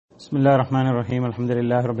بسم الله الرحمن الرحيم الحمد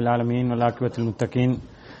لله رب العالمين والعاقبة للمتقين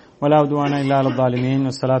ولا عدوان إلا على الظالمين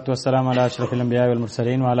والصلاة والسلام على أشرف الأنبياء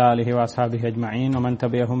والمرسلين وعلى آله وأصحابه أجمعين ومن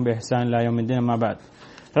تبعهم بإحسان إلى يوم الدين أما بعد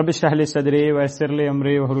رب اشرح لي صدري ويسر لي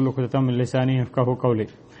أمري واحلل عقدة من لساني يفقهوا قولي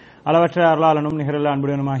அளவற்ற அருளாளனும் நிகரல்ல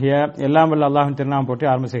அன்புடனுமாகிய எல்லாம் வல்ல அல்லாஹ்வின் திருநாமம் போட்டு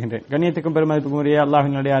ஆரம்பிக்கின்றேன். கண்ணியத்துக்கும் பெருமதிப்புக்கும் உரிய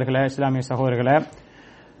அல்லாஹ்வின் அடியார்களே, இஸ்லாமிய சகோதரர்களே,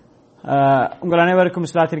 உங்கள் அனைவருக்கும்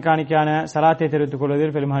இஸ்லாத்தின் காணிக்கான சலாத்தை தெரிவித்துக்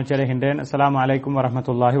கொள்வதில் பெருமகிழ்ச்சி அடைகின்றேன். அஸ்ஸலாமு அலைக்கும்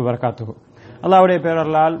வரஹ்மத்துல்லாஹி வபரகாத்துஹு. அல்லாஹ்வுடைய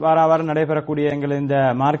பேரருளால் வாரம் நடைபெறக்கூடிய எங்கள் இந்த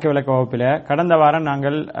மார்க்க விளக்க வகுப்பில் கடந்த வாரம்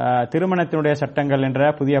நாங்கள் திருமணத்தினுடைய சட்டங்கள்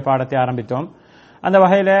என்ற புதிய பாடத்தை ஆரம்பித்தோம். அந்த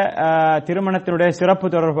வகையில் திருமணத்தினுடைய சிறப்பு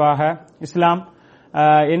தொடர்பாக இஸ்லாம்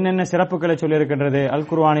என்னென்ன சிறப்புகளை சொல்லியிருக்கின்றது, அல்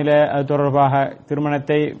குர்ஆனிலே அது தொடர்பாக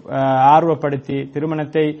திருமணத்தை ஆர்வப்படுத்தி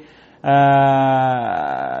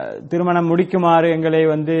திருமணம் முடிக்குமாறு எங்களை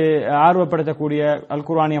ஆர்வப்படுத்தக்கூடிய அல்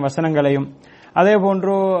குர்ஆனிய வசனங்களையும், அதே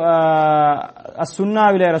போன்று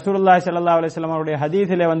சுன்னாவிலே ரசூலுல்லாஹி ஸல்லல்லாஹு அலைஹி வஸல்லம் அவருடைய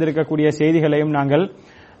ஹதீஸிலே வந்திருக்கக்கூடிய செய்திகளையும் நாங்கள்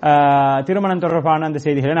திருமணம் தொடர்பான அந்த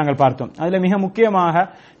செய்திகளை நாங்கள் பார்த்தோம். அதில் மிக முக்கியமாக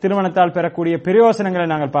திருமணத்தால் பெறக்கூடிய பிரயோசனங்களை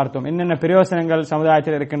நாங்கள் பார்த்தோம். என்னென்ன பிரயோசனங்கள்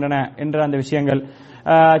சமுதாயத்தில் இருக்கின்றன என்ற அந்த விஷயங்கள்,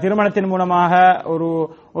 திருமணத்தின் மூலமாக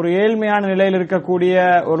ஒரு ஏழ்மையான நிலையில் இருக்கக்கூடிய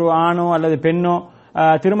ஒரு ஆணோ அல்லது பெண்ணோ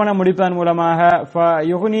திருமணம் முடிப்பதன் மூலமாக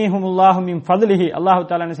யுக்னீஹுமுல்லாஹு மின் ஃபத்லிஹி, அல்லாஹ்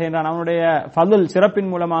தஆலா என்ன செய்கிறான், அவனுடைய ஃபதுல்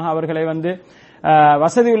சிறப்பின் மூலமாக அவர்களை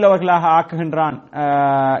வசதியுள்ளவர்களாக ஆக்குகின்றான்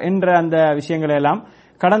என்ற அந்த விஷயங்களை எல்லாம்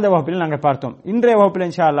கடந்த வகுப்பில் நாங்கள் பார்த்தோம். இன்றைய வகுப்பில்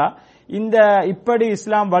இன்ஷா அல்லாஹ் இப்படி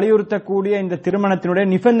இஸ்லாம் வலியுறுத்தக்கூடிய இந்த திருமணத்தினுடைய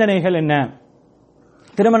நிபந்தனைகள் என்ன.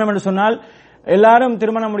 திருமணம் என்று சொன்னால் எல்லாரும்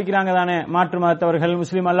திருமணம் முடிக்கிறாங்க தானே, மாற்று மதத்தவர்கள்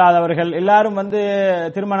முஸ்லீம் அல்லாதவர்கள் எல்லாரும்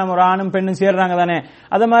திருமணம் ஒரு ஆணும் பெண்ணும் சேர்றாங்க தானே,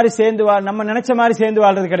 அத மாதிரி சேர்ந்து நம்ம நினைச்ச மாதிரி சேர்ந்து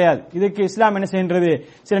வாழ்றது கிடையாது. இதுக்கு இஸ்லாம் என்ன செய்கின்றது,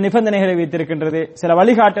 சில நிபந்தனைகளை வைத்திருக்கின்றது, சில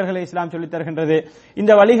வழிகாட்டல்களை இஸ்லாம் சொல்லித் தருகின்றது.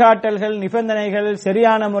 இந்த வழிகாட்டல்கள் நிபந்தனைகள்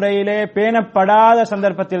சரியான முறையிலே பேணப்படாத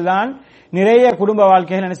சந்தர்ப்பத்தில் தான் நிறைய குடும்ப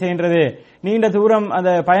வாழ்க்கைகள் என்ன செய்கின்றது, நீண்ட தூரம்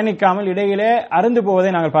அதை பயணிக்காமல் இடையிலே அருந்து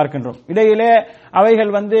போவதை நாங்கள் பார்க்கின்றோம். இடையிலே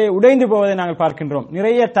அவைகள் உடைந்து போவதை நாங்கள் பார்க்கின்றோம்.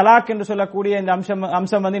 நிறைய தலாக் என்று சொல்லக்கூடிய இந்த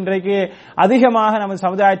அம்சம் இன்றைக்கு அதிகமாக நமது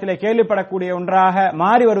சமுதாயத்திலே கேள்விப்படக்கூடிய ஒன்றாக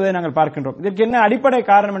மாறி வருவதை நாங்கள் பார்க்கின்றோம். இதற்கு என்ன அடிப்படை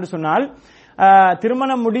காரணம் என்று சொன்னால்,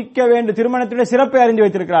 திருமணம் முடிக்க வேண்டும், திருமணத்துடைய சிறப்பை அறிந்து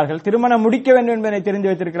வைத்திருக்கிறார்கள், திருமணம் முடிக்க வேண்டும் என்பதை தெரிந்து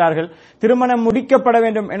வைத்திருக்கிறார்கள், திருமணம் முடிக்கப்பட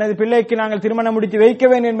வேண்டும், எனது பிள்ளைக்கு நாங்கள் திருமணம் முடித்து வைக்க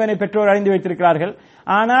வேண்டும் என்பதை பெற்றோர் அறிந்து வைத்திருக்கிறார்கள்.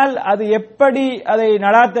 ஆனால் அது எப்படி அதை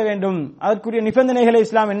நடாத்த வேண்டும், அதற்குரிய நிபந்தனைகளை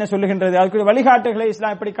இஸ்லாம் என்ன சொல்லுகின்றது, அதற்குரிய வழிகாட்டுகளை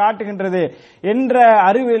இஸ்லாம் எப்படி காட்டுகின்றது என்ற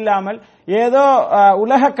அறிவு இல்லாமல் ஏதோ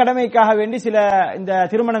உலக கடமைக்காக வேண்டி சில இந்த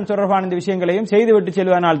திருமணம் தொடர்பான இந்த விஷயங்களையும் செய்துவிட்டு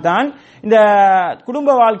செல்வதனால் தான் இந்த குடும்ப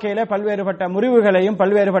வாழ்க்கையில பல்வேறுபட்ட முறிவுகளையும்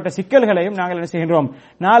பல்வேறுபட்ட சிக்கல்களையும் நாங்கள் என்ன செய்கின்றோம்,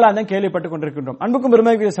 நாளாந்தம் கேள்விப்பட்டுக் கொண்டிருக்கின்றோம். அன்புக்கும்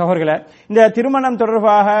பெருமைக்குரிய சகோதரர்களே, இந்த திருமணம்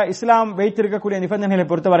தொடர்பாக இஸ்லாம் வைத்திருக்கக்கூடிய நிபந்தனைகளை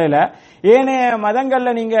பொறுத்தவரையில ஏனைய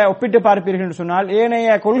மதங்கள்ல நீங்க ஒப்பிட்டு பார்ப்பீர்கள் என்று சொன்னால்,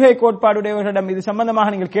 ஏனைய கொள்கை கோட்பாடுடையவர்களிடம் இது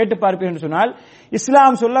சம்பந்தமாக நீங்கள் கேட்டு பார்ப்பீர்கள் என்று சொன்னால்,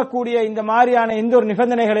 இஸ்லாம் சொல்லக்கூடிய இந்த மாதிரியான எந்த ஒரு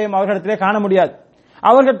நிபந்தனைகளையும் அவர்களிடத்திலே காண முடியாது.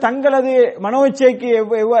 அவர்கள் தங்களது மனோச்சைக்கு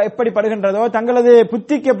எப்படி படுகின்றதோ, தங்களது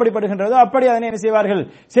புத்திக்கு எப்படி படுகின்றதோ அப்படி அதனை என்ன செய்வார்கள்,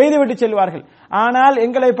 செய்துவிட்டு செல்வார்கள். ஆனால்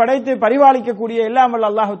எங்களை படைத்து பரிபாலிக்கக்கூடிய எல்லாம் வல்ல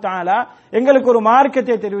அல்லாஹ் தஆலா எங்களுக்கு ஒரு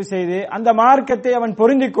மார்க்கத்தை தெரிவு செய்து அந்த மார்க்கத்தை அவன்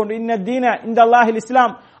பொருந்திக் கொண்டு, இன்ன தீன இந்த அல்லாஹில்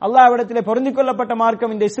இஸ்லாம், அல்லாஹ்விடத்திலே பொருந்திக் கொள்ளப்பட்ட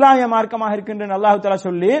மார்க்கம் இந்த இஸ்லாமிய மார்க்கமாக இருக்கின்ற அல்லாஹ் தஆலா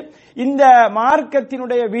சொல்லி, இந்த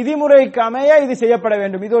மார்க்கத்தினுடைய விதிமுறைக்கு அமைய இது செய்யப்பட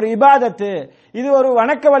வேண்டும், இது ஒரு இபாதத்து, இது ஒரு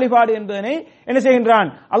வணக்க வழிபாடு என்பதனை என்ன செய்கின்றான்,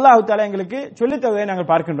 அல்லாஹ் தஆலா எங்களுக்கு சொல்லித் தருவதை நாங்கள்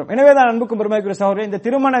பார்க்கின்றோம். எனவேதான் அன்புக்கும் பெருமைக்குரிய சகோதரர்களே, இந்த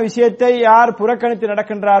திருமண விஷயத்தை யார் புறக்கணித்து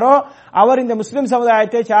நடக்கின்றாரோ அவர் இந்த முஸ்லிம்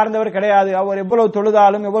சமுதாயத்தை சார்ந்தவர் கிடையாது. அவர் எவ்வளவு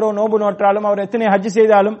தொழுதாலும், எவ்வளவு நோன்பு நோற்றாலும், அவர் எத்தனை ஹஜ்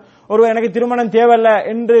செய்தாலும், ஒருவர் எனக்கு திருமணம் தேவையில்ல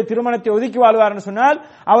என்று திருமணத்தை ஒதுக்கி வாழ்வார் என்று சொன்னால்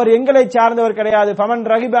அவர் எங்களை சார்ந்தவர் கிடையாது. ஃபமன்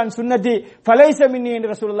ரகிபான் சுன்னதி ஃபலைஸ மின்னி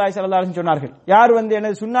என்று ரசூலுல்லாஹி ஸல்லல்லாஹு அலைஹி வஸல்லம் சொன்னார்கள். யார்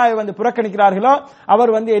எனது சுன்னாவை புறக்கணிக்கிறார்களோ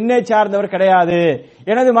அவர் என்னை சார்ந்தவர் கிடையாது,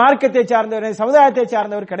 எனது மார்க்கத்தை சார்ந்தவர், எனது சமுதாயத்தை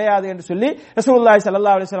சார்ந்தவர் கிடையாது என்று சொல்லி ரசூலுல்லாஹி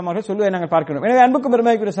ஸல்லல்லாஹு அலைஹி வஸல்லம் அவர்கள் சொல்லுவதை நாங்கள் பார்க்கிறோம். எனவே அன்புக்கும்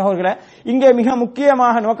பெருமைக்குரிய சகோதரர்களே, இங்கே மிக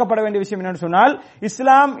முக்கியமாக நோக்கப்பட வேண்டிய விஷயம் என்னன்னு சொன்னால்,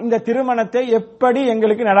 இஸ்லாம் இந்த திருமணத்தை எப்படி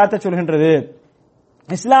எங்களுக்கு நடாத்த சொல்கின்றது,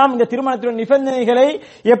 இஸ்லாம் இந்த திருமணத்தின் நிபந்தனைகளை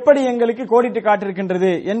எப்படி எங்களுக்கு கோடிட்டு காட்டிருக்கின்றது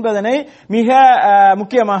என்பதனை மிக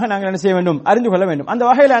முக்கியமாக நாங்கள் என்ன செய்ய வேண்டும், அறிந்து கொள்ள வேண்டும். அந்த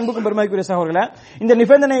வகையில் அன்புக்கும் பெருமைக்குரிய சகோதரர்களே, இந்த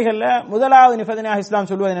நிபந்தனைகள்ல முதலாவது நிபந்தனையாக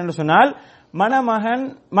இஸ்லாம் சொல்வது என்னென்று சொன்னால், மணமகன்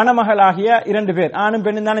மணமகள் ஆகிய இரண்டு பேர், ஆணும்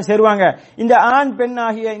பெண்ணும் தானே சேருவாங்க, இந்த ஆண் பெண்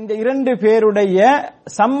ஆகிய இந்த இரண்டு பேருடைய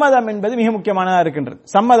சம்மதம் என்பது மிக முக்கியமானதாக இருக்கின்றது.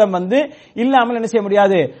 சம்மதம் இல்லாமல் என்ன செய்ய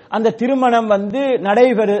முடியாது, அந்த திருமணம்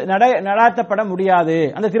நடாத்தப்பட முடியாது,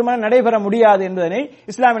 அந்த திருமணம் நடைபெற முடியாது என்பதனை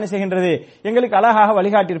இஸ்லாம் என்ன செய்கின்றது, எங்களுக்கு அழகாக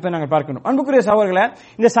வழிகாட்டியிருப்பதை நாங்கள் பார்க்கணும். அன்புக்குரிய சகோதரர்களே,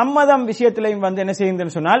 இந்த சம்மதம் விஷயத்திலையும் என்ன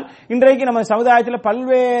செய்கின்றன்னு சொன்னால், இன்றைக்கு நம்ம சமுதாயத்தில்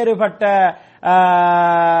பல்வேறுபட்ட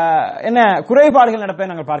என்ன குறைபாடுகள் நடப்பதை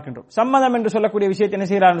நாங்கள் பார்க்கின்றோம். சம்மதம் என்று சொல்லக்கூடிய விஷயத்தை என்ன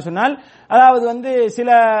செய்கிறார்கள் சொன்னால், அதாவது வந்து சில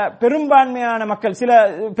பெரும்பான்மையான மக்கள், சில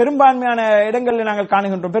பெரும்பான்மையான இடங்களில் நாங்கள்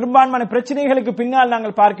காணுகின்றோம், பெரும்பான்மையான பிரச்சனைகளுக்கு பின்னால்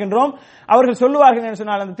நாங்கள் பார்க்கின்றோம். அவர்கள் சொல்லுவார்கள் என்று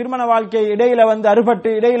சொன்னால், அந்த திருமண வாழ்க்கை இடையில வந்து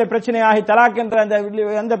அறுபட்டு இடையில பிரச்சனையாகி தலாக் என்ற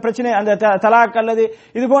அந்த பிரச்சனை, அந்த தலாக் அல்லது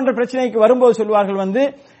இது போன்ற பிரச்சனைக்கு வரும்போது சொல்லுவார்கள் வந்து,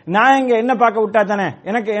 நான் எங்க என்ன பார்க்க விட்டா தானே,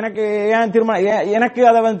 எனக்கு ஏன் திருமணம், எனக்கு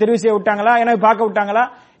அதை வந்து தெரிவு செய்ய விட்டாங்களா, எனக்கு பார்க்க விட்டாங்களா,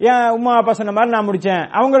 ஏன் உமா அப்பா சொன்ன மாதிரி நான் முடிச்சேன்,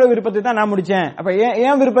 அவங்களோட விருப்பத்தை தான் நான் முடிச்சேன், அப்ப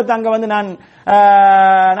ஏன் விருப்பத்தை அங்க வந்து நான்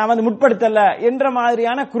வந்து முற்படுத்தல என்ற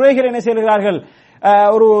மாதிரியான குறைகளை என்ன செய்கிறார்கள்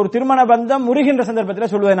ஒரு திருமண பந்தம் முறிகின்ற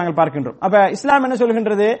சந்தர்ப்பத்தில் சொல்வதை நாங்கள் பார்க்கின்றோம். அப்ப இஸ்லாம் என்ன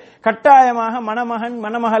சொல்கின்றது, கட்டாயமாக மணமகன்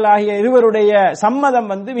மணமகள் ஆகிய இருவருடைய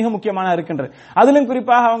சம்மதம் வந்து மிக முக்கியமான இருக்கின்றது. அதிலும்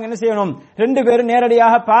குறிப்பாக அவங்க என்ன செய்யணும், ரெண்டு பேரும்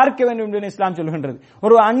நேரடியாக பார்க்க வேண்டும் என்று இஸ்லாம் சொல்கின்றது.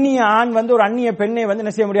 ஒரு அந்நிய ஆண் வந்து ஒரு அந்நிய பெண்ணை வந்து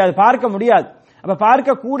என்ன செய்ய முடியாது, பார்க்க முடியாது. அப்ப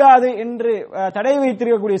பார்க்க கூடாது என்று தடை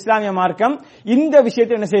வைத்திருக்கக்கூடிய இஸ்லாமிய மார்க்கம் இந்த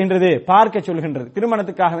விஷயத்தை என்ன செய்கின்றது, பார்க்க சொல்கின்றது.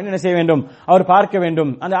 திருமணத்துக்காக என்ன செய்ய வேண்டும், அவர் பார்க்க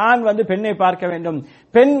வேண்டும். அந்த ஆண் வந்து பெண்ணை பார்க்க வேண்டும்,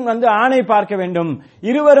 பெண் வந்து ஆணை பார்க்க வேண்டும்.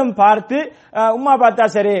 இருவரும் பார்த்து உம்மா பார்த்தா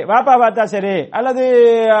சரி, வாப்பா பார்த்தா சரி, அல்லது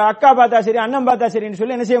அக்கா பார்த்தா சரி, அண்ணன் பார்த்தா சரின்னு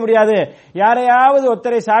சொல்லி என்ன செய்ய முடியாது, யாரையாவது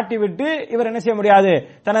ஒருத்தரை சாட்டி விட்டு இவர் என்ன செய்ய முடியாது,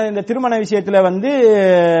 தனது இந்த திருமண விஷயத்துல வந்து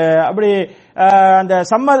அப்படி அந்த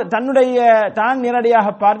தன்னுடைய தான் நேரடியாக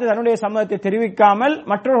பார்த்து தன்னுடைய சம்மதத்தை தெரிவிக்காமல்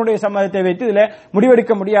மற்றவர்களுடைய சம்மதத்தை வைத்து இதுல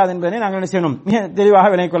முடிவெடுக்க முடியாது என்பதை நாங்கள் என்ன செய்யணும், தெளிவாக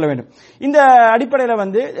விளங்கிக் கொள்ள வேண்டும். இந்த அடிப்படையில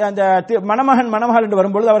வந்து அந்த மணமகன் மணமகள் என்று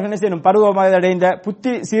வரும்பொழுது அவர்கள் என்ன செய்யணும், பருவ அடைந்த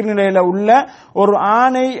புத்தி சீர்நிலையில உள்ள ஒரு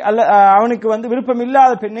ஆணை அல்ல அவனுக்கு வந்து விருப்பம்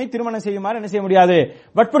இல்லாத பெண்ணை திருமணம் செய்யுமாறு என்ன செய்ய முடியாது,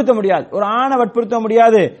 வற்புறுத்த முடியாது. ஒரு ஆணை வற்புறுத்த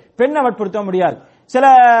முடியாது, பெண்ணை வற்புறுத்த முடியாது. சில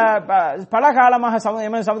பல காலமாக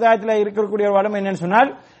சமுதாயத்தில் இருக்கக்கூடிய ஒரு வளம் என்னன்னு சொன்னால்,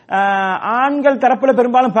 ஆண்கள் தரப்புல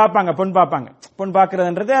பெரும்பாலும் பார்ப்பாங்க, பொன் பார்ப்பாங்க, பொன்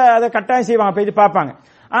பார்க்கறதுன்றது அதை கட்டாயம் செய்வாங்க, போய் பார்ப்பாங்க.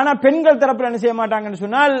 ஆனா பெண்கள் தரப்புல என்ன செய்ய மாட்டாங்கன்னு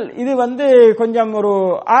சொன்னால், இது வந்து கொஞ்சம் ஒரு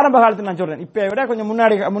ஆரம்ப காலத்துல நான் சொல்றேன், இப்ப விட கொஞ்சம்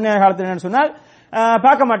முன்னாடி காலத்துல என்னன்னு சொன்னால்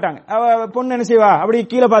பார்க்க மாட்டாங்க. பொண்ணு என்ன செய்வா, அப்படி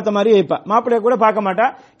கீழே பார்த்த மாதிரி வைப்பா, மாப்பிள்ளைய கூட பார்க்க மாட்டா,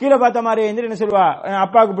 கீழே பார்த்த மாதிரி என்ன சொல்லுவா,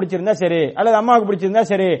 அப்பாவுக்கு பிடிச்சிருந்தா சரி அல்லது அம்மாவுக்கு பிடிச்சிருந்தா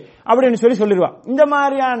சரி அப்படின்னு சொல்லிடுவா. இந்த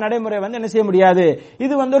மாதிரியான நடைமுறை வந்து என்ன செய்ய முடியாது,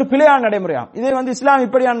 இது வந்து ஒரு பிழையான நடைமுறையாகும். இதை வந்து இஸ்லாம்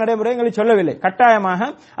இப்படியான நடைமுறை எங்களுக்கு சொல்லவில்லை.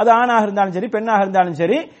 கட்டாயமாக அது ஆணாக இருந்தாலும் சரி பெண்ணாக இருந்தாலும்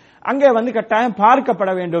சரி அங்கே வந்து கட்டாயம்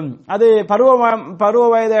பார்க்கப்பட வேண்டும். அது பருவ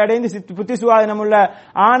வயதை அடைந்து புத்தி சுவாதீனம் உள்ள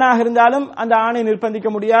ஆணாக இருந்தாலும் அந்த ஆணை நிர்பந்திக்க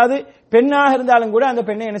முடியாது, பெண்ணாக இருந்தாலும் கூட அந்த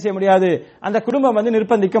பெண்ணை என்ன செய்ய முடியாது, அந்த குடும்பம் வந்து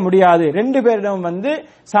நிர்பந்திக்க முடியாது. ரெண்டு பேரிடம் வந்து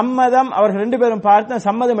சம்மதம், அவர்கள் ரெண்டு பேரும் பார்த்து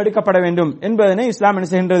சம்மதம் எடுக்கப்பட வேண்டும் என்பதனை இஸ்லாம்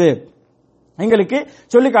என்ன செய்கின்றது, எங்களுக்கு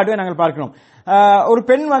சொல்லி காட்டுவதை நாங்கள் பார்க்கிறோம். ஒரு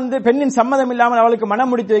பெண் வந்து பெண்ணின் சம்மதம் இல்லாமல் அவளுக்கு மனம்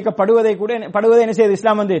முடித்து வைக்கப்படுவதை என்ன செய்து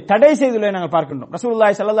இஸ்லாம் வந்து தடை செய்துள்ளதை நாங்கள் பார்க்கின்றோம்.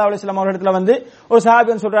 ரசூலுல்லாஹி ஸல்லல்லாஹு அலைஹி வஸல்லம் அவர்களிடத்துல வந்து ஒரு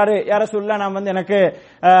சஹாபி சொல்றாரு, யா ரசூலுல்லாஹ், நான் வந்து எனக்கு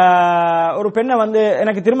ஒரு பெண்ணை வந்து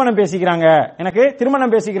எனக்கு திருமணம் பேசிக்கிறாங்க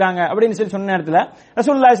அப்படின்னு சொன்ன நேரத்துல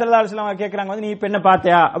ரசூலுல்லாஹி ஸல்லல்லாஹு அலைஹி வஸல்லம் கேக்குறாங்க வந்து, நீ பெண்ணை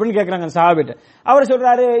பார்த்தியா அப்படின்னு கேக்குறாங்க சஹாபிட்ட. அவர்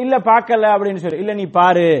சொல்றாரு, இல்ல பார்க்கல அப்படின்னு சொல்லி. இல்ல நீ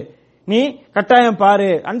பாரு, நீ கட்டாயம் பாரு.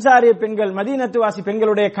 அன்சாரிய பெண்கள், மதீனத்து வாசி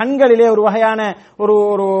பெண்களுடைய கண்களிலே ஒரு வகையான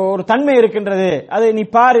ஒரு தன்மை இருக்கின்றது, அதை நீ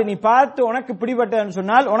பாரு, நீ பார்த்து உனக்கு பிடிபட்டன்னு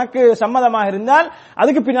சொன்னால், உனக்கு சம்மதமாக இருந்தால்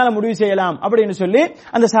அதுக்கு பின்னால முடிவு செய்யலாம் அப்படின்னு சொல்லி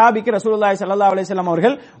அந்த சஹாபிக்கு ரசூலுல்லாஹி ஸல்லல்லாஹு அலைஹி வஸல்லம்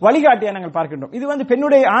அவர்கள் வழிகாட்டியை நாங்கள் பார்க்கின்றோம். இது வந்து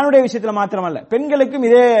ஆணுடைய விஷயத்துல மாத்திரமல்ல, பெண்களுக்கும்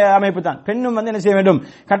இதே அமைப்பு தான். பெண்ணும் வந்து என்ன செய்ய வேண்டும்,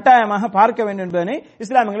 கட்டாயமாக பார்க்க வேண்டும் என்பதனை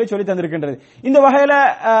இஸ்லாமியங்களை சொல்லி தந்திருக்கின்றது. இந்த வகையில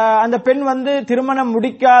அந்த பெண் வந்து திருமணம்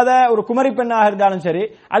முடிக்காத ஒரு குமரி பெண்ணாக இருந்தாலும் சரி,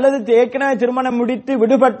 அல்லது ஏற்கனவே திருமணம் முடித்து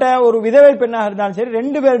விடுபட்ட ஒரு விதவை பெண்ணாக இருந்தாலும் சரி,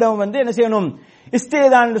 ரெண்டு பேரிடம் வந்து என்ன செய்யணும்,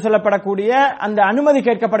 இஸ்திதான் என்று சொல்லப்படக்கூடிய அந்த அனுமதி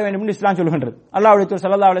கேட்கப்பட வேண்டும் என்று இஸ்லாம் சொல்கின்றது. அல்லாஹ்வுடைய தூதர்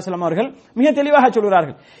ஸல்லல்லாஹு அலைஹி வஸல்லம் அவர்கள் மிக தெளிவாக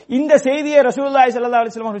சொல்கிறார்கள். இந்த செய்தியை ரசூலுல்லாஹி ஸல்லல்லாஹு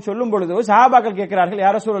அலைஹி வஸல்லம் அவர்கள் சொல்லும் பொழுது சஹாபாக்கள் கேட்கிறார்கள்,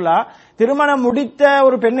 யா ரசூலுல்லாஹ், திருமணம் முடித்த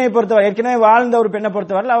ஒரு பெண்ணை பொறுத்தவரை, ஏற்கனவே வாழ்ந்த ஒரு பெண்ணை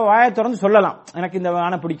பொறுத்தவரை அவ வாயை திறந்து சொல்லலாம், எனக்கு இந்த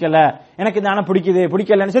ஆணை பிடிக்கல, எனக்கு இந்த ஆணை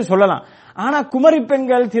பிடிக்கலன்னு சொல்லலாம். ஆனா குமரி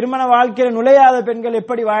பெண்கள், திருமண வாழ்க்கையில நுழையாத பெண்கள்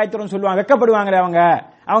எப்படி வாயை திறந்து சொல்லுவாங்க, வெக்கப்படுவாங்களே,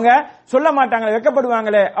 அவங்க சொல்ல மாட்டாங்களே,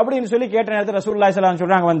 வெக்கப்படுவாங்களே அப்படின்னு சொல்லி கேட்ட நேரத்தில் ரசூலுல்லாஹி ஸல்லல்லாஹு அலைஹி வஸல்லம்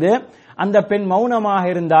சொல்றாங்க வந்து, அந்த பெண் மௌனமாக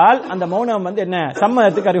இருந்தால் அந்த மௌனம் வந்து என்ன,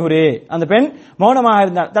 சம்மதத்துக்கு அறிகுறி. அந்த பெண் மௌனமாக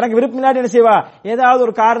இருந்தால், தனக்கு விருப்பம் இல்லாட்டி என்ன செய்வா, ஏதாவது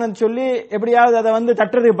ஒரு காரணம் சொல்லி எப்படியாவது அதை வந்து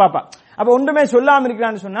தட்டுறதுக்கு பாப்பா. அப்ப ஒன்றுமே சொல்லாம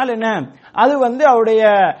இருக்கிறான்னு சொன்னால் என்ன, அது வந்து அவருடைய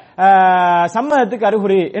சம்மதத்துக்கு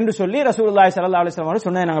அறிகுறி என்று சொல்லி ரசூலுல்லாஹி ஸல்லல்லாஹு அலைஹி வஸல்லம்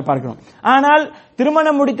சொன்னதை நாங்கள் பார்க்கிறோம். ஆனால்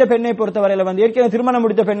திருமணம் முடித்த பெண்ணை பொறுத்தவரையில வந்து, ஏற்கனவே திருமணம்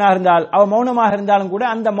முடித்த பெண்ணாக இருந்தால் அவ மௌனமாக இருந்தாலும் கூட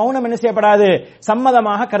அந்த மௌனம் என்ன செய்யப்படாது,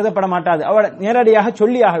 சம்மதமாக கருதப்பட மாட்டாது. அவள் நேரடியாக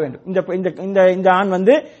சொல்லியாக வேண்டும், இந்த ஆண்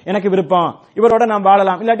வந்து எனக்கு விருப்பம், இவரோட நான்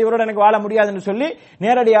வாழலாம், இல்லாட்டி இவரோட எனக்கு வாழ முடியாது என்று சொல்லி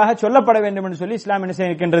நேரடியாக சொல்லப்பட வேண்டும் என்று சொல்லி இஸ்லாம் என்ன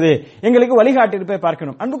செய்கின்றது, எங்களுக்கு வழிகாட்டி இருப்பதை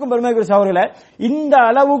பார்க்கணும். அன்புக்கும் பெருமைக்குரிய சகோதரர்களே, இந்த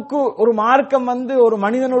அளவுக்கு ஒரு மார்க்கம் வந்து ஒரு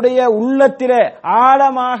மனிதனுடைய உள்ளத்திலே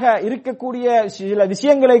ஆழமாக இருக்கக்கூடிய சில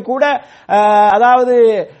விஷயங்களை கூட, அதாவது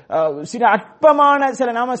சில அற்பமான சில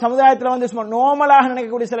நாம சமுதாயத்தில் வந்து நோமலாக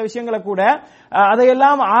நினைக்கக்கூடிய சில விஷயங்களை கூட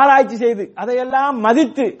அதையெல்லாம் ஆராய்ச்சி செய்து அதையெல்லாம்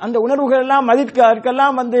மதித்து அந்த உணர்வுகள் எல்லாம்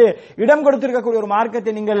அதற்கெல்லாம் வந்து இடம் கொடுத்திருக்கக்கூடிய ஒரு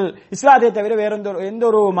மார்க்கத்தை நீங்கள் இஸ்லாத்தை தவிர வேற எந்த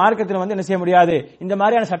ஒரு மார்க்கத்திலும் வந்து என்ன செய்ய முடியாது, இந்த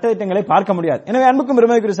மாதிரியான சட்டத்திட்டங்களை பார்க்க முடியாது. எனவே அன்புக்கும்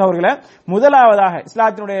பெருமதிக்குரிய சகோதரர்களே, முதலாவதாக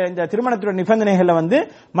இஸ்லாத்தினுடைய இந்த திருமணத்துடைய நிபந்தனைகள்ல வந்து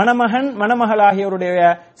மணமகன் மணமகள்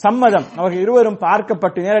ஆகியோருடைய சம்மதம், அவர்கள் இருவரும்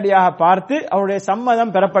பார்க்கப்பட்டு நேரடியாக பார்த்து அவருடைய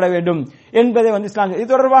சம்மதம் பெறப்பட வேண்டும் என்பதை வந்து இஸ்லாம்.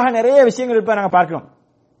 இது தொடர்பாக நிறைய விஷயங்கள் இப்ப நாங்க பார்க்கிறோம்.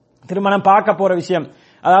 திருமணம் பார்க்க போற விஷயம்,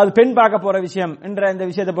 அதாவது பெண் பார்க்க போற விஷயம் என்ற இந்த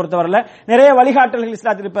விஷயத்தை பொறுத்தவரையில நிறைய வழிகாட்டல்கள்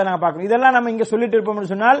இஸ்லாத்தில் இருப்பதை நாங்க பார்க்கணும். இதெல்லாம் நம்ம இங்க சொல்லிட்டு இருப்போம்னு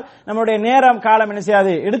சொன்னால் நம்மளுடைய நேரம் காலம் என்ன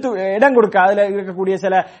செய்யாது, எடுத்து இடம் கொடுக்க. அதுல இருக்கக்கூடிய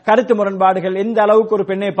சில கருத்து முரண்பாடுகள், எந்த அளவுக்கு ஒரு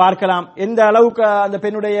பெண்ணை பார்க்கலாம், எந்த அளவுக்கு அந்த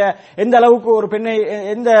பெண்ணுடைய எந்த அளவுக்கு ஒரு பெண்ணை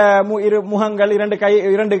எந்த முகங்கள்,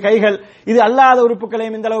 இரண்டு கைகள், இது அல்லாத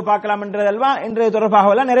உறுப்புகளையும் இந்த அளவு பார்க்கலாம் என்றதல்வா என்ற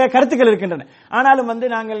தொடர்பாக நிறைய கருத்துக்கள் இருக்கின்றன. ஆனாலும் வந்து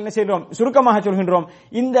நாங்கள் என்ன செய்கிறோம், சுருக்கமாக சொல்கின்றோம்.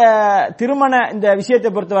 இந்த திருமண இந்த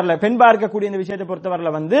விஷயத்தை பொறுத்தவரையில, பெண் பார்க்கக்கூடிய இந்த விஷயத்தை பொறுத்தவரையில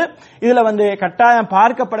வந்து இதுல வந்து கட்டாயம்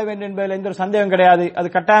பார்க்கப்பட வேண்டும் என்பதில் எந்த ஒரு சந்தேகம் கிடையாது. அது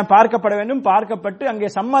கட்டாயம் பார்க்கப்பட வேண்டும், பார்க்கப்பட்டு அங்கே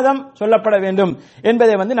சம்மதம் சொல்லப்பட வேண்டும்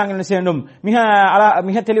என்பதை வந்து நாங்கள் என்ன செய்ய வேண்டும்,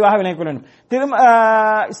 மிக தெளிவாக விளங்கிக் கொள்ள வேண்டும்.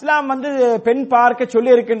 இஸ்லாம் வந்து பெண் பார்க்க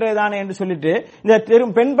சொல்லி இருக்கின்றதானே என்று சொல்லிட்டு இந்த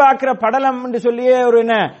பெண் பார்க்கிற படலம் என்று சொல்லியே ஒரு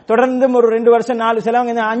என்ன தொடர்ந்து ஒரு 2 வருஷம் 4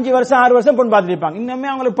 சிலவங்க 5 வருஷம் 6 வருஷம் பொண்ணு பார்த்துட்டு இருப்பாங்க.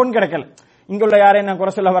 இன்னுமே அவங்களுக்கு பொண்ணு கிடைக்கல. இங்க உள்ள யாரையும் நான்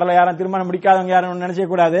குறை சொல்ல வரல, யாரும் திருமணம் முடிக்காதவங்க யாரும் நினைச்ச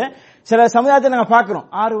கூடாது. சில சமுதாயத்தை நாங்க பாக்குறோம்,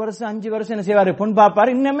 6 வருஷம் 5 வருஷம் என்ன செய்வாரு, பொன்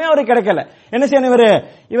பாப்பாரு, இன்னுமே அவரு கிடைக்கல. என்ன செய்யணும்,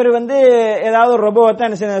 இவர் வந்து ஏதாவது ஒரு ரொபோவை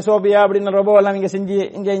என்ன செய்ய, சோபியா அப்படின்னு ரொபோ எல்லாம் இங்க செஞ்சு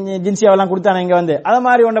இங்க ஜின்சியாவெல்லாம் கொடுத்தானே இங்க வந்து, அது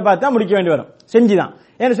மாதிரி ஒன்றை பார்த்தா முடிக்க வேண்டி வரும். செஞ்சுதான்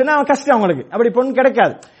ஏன்னு சொன்னா அவன் கஷ்டம், அவங்களுக்கு அப்படி பொன்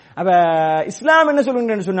கிடைக்காது. அப்ப இஸ்லாம் என்ன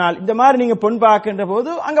சொல்லுங்க சொன்னால், இந்த மாதிரி நீங்க பொன் பார்க்கின்ற போது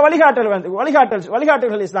அங்க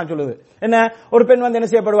வழிகாட்டல்கள் இஸ்லாம் சொல்லுது. என்ன, ஒரு பெண் வந்து என்ன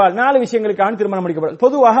செய்யப்படுவாள், 4 விஷயங்களுக்காக திருமணம் முடிக்கப்படுவாள்.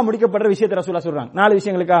 பொதுவாக முடிக்கப்படுற விஷயத்தை ரசூலுல்லாஹ் சொல்றாங்க. 4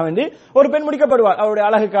 விஷயங்களுக்காக வேண்டி ஒரு பெண் முடிக்கப்படுவாள். அவருடைய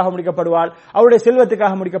அழகுக்காக முடிக்கப்படுவாள், அவருடைய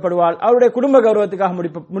செல்வத்துக்காக முடிக்கப்படுவாள், அவருடைய குடும்ப கௌரவத்துக்காக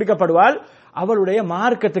முடிக்கப்படுவாள், அவளுடைய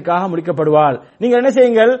மார்க்கத்துக்காக முடிக்கப்படுவாள். நீங்கள் என்ன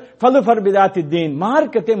செய்யுங்கள், ஃபதுஃபர் பிதாத்தித்தீன்,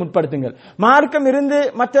 மார்க்கத்தை முற்படுத்துங்கள். மார்க்கம் இருந்து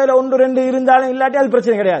மற்ற 1 2 இருந்தாலும் இல்லாட்டி அது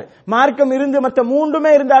பிரச்சனை கிடையாது. மார்க்கம் இருந்து மற்ற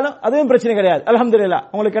 3மே இருந்தாலும் அதுவும் பிரச்சனை கிடையாது. அல்ஹம்துலில்லாஹ்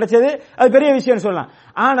உங்களுக்கு கிடைச்சது அது பெரிய விஷயம் சொல்லலாம்.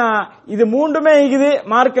 ஆனா இது 3மே இருக்குது,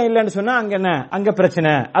 மார்க்கம் இல்லைன்னு சொன்னா அங்க என்ன, அங்க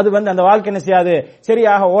பிரச்சனை. அது வந்து அந்த வாழ்க்கை என்ன செய்யாது,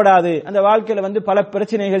 சரியாக ஓடாது. அந்த வாழ்க்கையில வந்து பல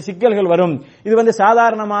பிரச்சனைகள் சிக்கல்கள் வரும். இது வந்து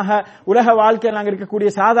சாதாரணமாக உலக வாழ்க்கையில் நாங்க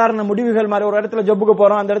இருக்கக்கூடிய சாதாரண முடிவுகள் மாதிரி, ஒரு இடத்துல ஜொப்புக்கு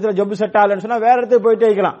போறோம், அந்த இடத்துல ஜொப்பு செட் ஆகலன்னு சொன்னா வேற இடத்துக்கு போயிட்டே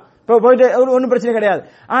இருக்கலாம், போயிட்டு ஒன்னும் பிரச்சனை கிடையாது.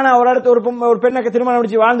 ஆனா ஒரு இடத்துல ஒரு பெண்ணை திருமணம்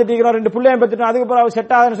முடிச்சு வாழ்ந்துட்டு இருக்கிறோம், 2 பிள்ளையை பெற்றுட்டோம், அதுக்கப்புறம் அவர்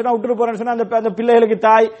செட் ஆகுதுன்னு சொன்னா விட்டுட்டு போறேன்னு சொன்னா அந்த பிள்ளைகளுக்கு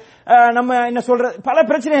தாய் நம்ம என்ன சொல்ற பல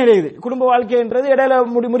பிரச்சனைகள் இருக்குது. குடும்ப வாழ்க்கைன்றது இடையில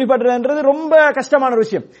முடிபடுறதுன்றது ரொம்ப கஷ்டமான ஒரு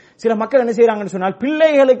விஷயம். சில மக்கள் என்ன செய்யறாங்கன்னு சொன்னால்,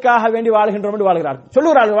 பிள்ளைகளுக்காக வேண்டி வாழ்கின்றோம் என்று வாழ்கிறார்கள்,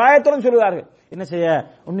 சொல்லுகிறார்கள், வாயத்துடன் சொல்லுகிறார்கள். என்ன செய்ய,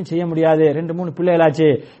 ஒன்னும் செய்ய முடியாது, 2 3 பிள்ளைகளாச்சு,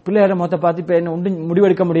 பிள்ளைகளை மொத்த பார்த்து இப்ப என்ன ஒன்றும்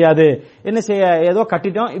முடிவெடுக்க முடியாது, என்ன செய்ய, ஏதோ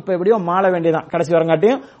கட்டிட்டோம், இப்ப எப்படியோ மாள வேண்டியதான், கடைசி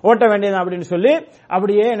வரங்காட்டியும் ஓட்ட வேண்டியதான் அப்படின்னு சொல்லி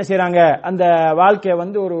அப்படியே என்ன செய்யறாங்க, அந்த வாழ்க்கையை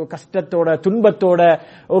வந்து ஒரு கஷ்டத்தோட துன்பத்தோட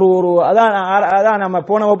ஒரு அதான் நம்ம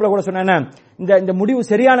போன வகுப்புல கூட சொன்ன, இந்த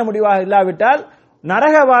முடிவு சரியான முடிவாக இல்லாவிட்டால்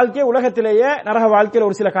நரக வாழ்க்கை, உலகத்திலேயே நரக வாழ்க்கையில்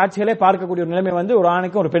ஒரு சில காட்சிகளை பார்க்கக்கூடிய ஒரு நிலைமை வந்து ஒரு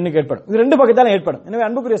ஆணுக்கும் ஒரு பெண்ணுக்கு ஏற்படும். இது 2 பக்கத்தாலும் ஏற்படும். எனவே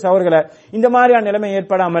அன்புக்குரிய சகோதரர்களே, இந்த மாதிரியான நிலைமை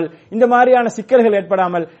ஏற்படாமல், இந்த மாதிரியான சிக்கல்கள்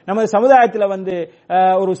ஏற்படாமல் நமது சமுதாயத்தில் வந்து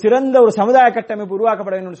ஒரு சிறந்த ஒரு சமுதாய கட்டமைப்பு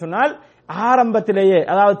உருவாக்கப்பட வேண்டும் சொன்னால், ஆரம்பத்திலேயே,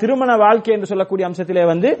 அதாவது திருமண வாழ்க்கை என்று சொல்லக்கூடிய அம்சத்திலே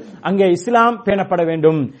வந்து அங்கே இஸ்லாம் பேணப்பட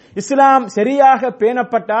வேண்டும். இஸ்லாம் சரியாக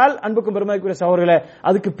பேணப்பட்டால் அன்புக்கும் பெருமதிக்குரிய சகோதரர்களே,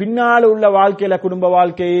 அதுக்கு பின்னால் உள்ள வாழ்க்கையில குடும்ப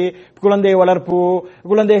வாழ்க்கை, குழந்தை வளர்ப்பு,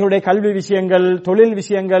 குழந்தைகளுடைய கல்வி விஷயங்கள், தொழில்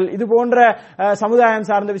விஷயங்கள், இது போன்ற சமுதாயம்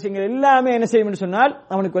சார்ந்த விஷயங்கள் எல்லாமே என்ன செய்யும் சொன்னால்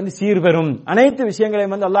அவனுக்கு வந்து சீர்பெறும். அனைத்து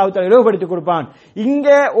விஷயங்களையும் வந்து அல்லாஹ் தஆலா இலகுபடுத்தி கொடுப்பான்.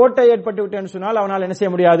 இங்கே ஓட்டை ஏற்பட்டு விட்டேன்னு சொன்னால் அவனால் என்ன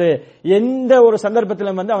செய்ய முடியாது, எந்த ஒரு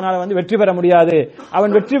சந்தர்ப்பத்திலும் வந்து அவனால் வந்து வெற்றி பெற முடியாது.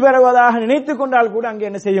 அவன் வெற்றி பெறுவதாக நினைத்துக் கொண்டால் கூட அங்கே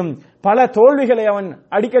என்ன செய்யும், பல தோல்விகளை அவன்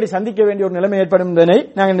அடிக்கடி சந்திக்க வேண்டிய ஒரு நிலைமை ஏற்படும் என்பதை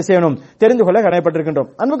நாங்கள் என்ன செய்யணும், தெரிந்து கொள்ள கடமைப்பட்டிருக்கின்றோம்.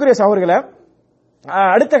 அன்புக்குரிய சகோதரர்களே,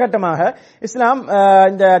 அடுத்த கட்டமாக இஸ்லாம்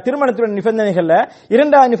இந்த திருமணத்துடன் நிபந்தனைகள்ல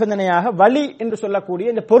 2வது நிபந்தனையாக வலி என்று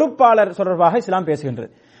சொல்லக்கூடிய இந்த பொறுப்பாளர் தொடர்பாக இஸ்லாம் பேசுகின்றது.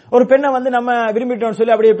 ஒரு பெண்ணை வந்து நம்ம விரும்பிட்டோம்னு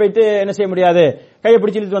சொல்லி அப்படியே போயிட்டு என்ன செய்ய முடியாது, கையை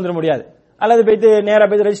பிடிச்சி இழுத்து வந்துட முடியாது, அல்லது போயிட்டு நேரா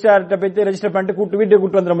போயிட்டு ரெஜிஸ்டர் பண்ணிட்டு வீட்டுக்கு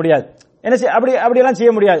கூட்டு வந்துட முடியாது. என்ன அப்படியெல்லாம்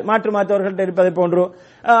செய்ய முடியாது. மாற்றவர்கள்ட்ட இருப்பதை போன்று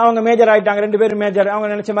அவங்க மேஜர் ஆயிட்டாங்க, 2 பேரும் மேஜர், அவங்க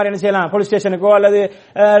நினைச்ச மாதிரி என்ன செய்யலாம், போலீஸ் ஸ்டேஷனுக்கோ அல்லது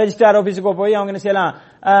ரெஜிஸ்ட்ரார் ஆபீஸுக்கோ போய் அவங்க என்ன செய்யலாம்,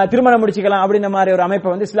 திருமணம் முடிச்சுக்கலாம் அப்படின்ற மாதிரி ஒரு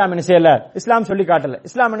அமைப்பை வந்து இஸ்லாம் என்ன செய்யல, இஸ்லாம் சொல்லி காட்டல.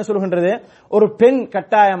 இஸ்லாம் என்ன சொல்கின்றது, ஒரு பெண்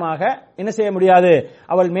கட்டாயமாக என்ன செய்ய முடியாது,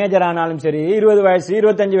 அவள் மேஜர் ஆனாலும் சரி, 20 வயசு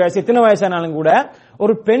 25 வயசு எத்தனை வயசானாலும் கூட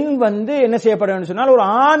ஒரு பெண் வந்து என்ன செய்யப்பட வேண்டும் சொன்னால் ஒரு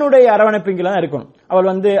ஆணுடைய அரவணைப்பில் தான் இருக்கணும்.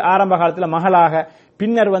 அவள் வந்து ஆரம்ப காலத்துல மகளாக,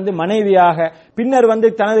 பின்னர் வந்து மனைவியாக, பின்னர் வந்து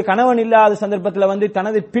தனது கணவன் இல்லாத சந்தர்ப்பத்தில் வந்து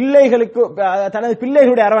தனது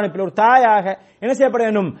பிள்ளைகளுடைய அரவணைப்பில் ஒரு தாயாக என்ன செய்யப்பட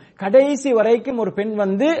வேண்டும்? கடைசி வரைக்கும் ஒரு பெண்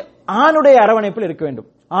வந்து ஆணுடைய அரவணைப்பில் இருக்க வேண்டும்.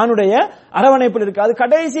 ஆணுடைய அரவணைப்பில் இருக்கு. அது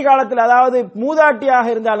கடைசி காலத்தில், அதாவது மூதாட்டியாக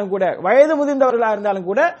இருந்தாலும் கூட, வயது முதிர்ந்தவர்களாக இருந்தாலும்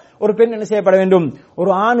கூட ஒரு பெண் என்ன செய்யப்பட வேண்டும்?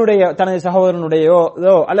 ஒரு ஆணுடைய, தனது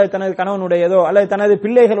சகோதரனுடையதோ அல்லது தனது கணவனுடையதோ அல்லது தனது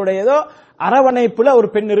பிள்ளைகளுடையதோ அரவணைப்புல ஒரு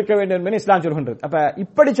பெண் இருக்க வேண்டும் என்று இஸ்லாம் சொல்கின்றது. அப்ப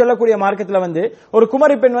இப்படி சொல்லக்கூடிய மார்க்கத்தில் வந்து ஒரு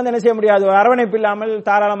குமரி பெண் வந்து என்ன செய்ய முடியாது? அரவணைப்பு இல்லாமல்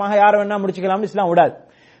தாராளமாக யார் வேணா முடிச்சுக்கலாம் இஸ்லாம் விடாது.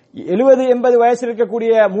 70-80 வயசு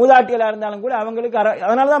இருக்கக்கூடிய மூதாட்டிகளா இருந்தாலும் கூட அவங்களுக்கு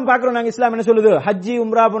அதனாலதான் பாக்குறோம் நாங்க இஸ்லாம் என்ன சொல்லுது? ஹஜ்ஜி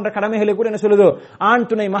உம்ரா போன்ற கடமைகளை கூட என்ன சொல்லுது? ஆண்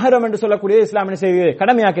துணை மஹரம் என்று சொல்லக்கூடிய இஸ்லாம் என்ன செய்யுது?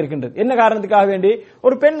 கடமையாக்கி இருக்கின்றது. என்ன காரணத்துக்காக வேண்டி?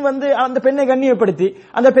 ஒரு பெண் வந்து அந்த பெண்ணை கண்ணியப்படுத்தி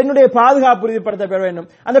அந்த பெண்ணுடைய பாதுகாப்பு உறுதிப்படுத்த வேண்டும்.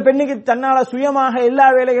 அந்த பெண்ணுக்கு தன்னால சுயமாக எல்லா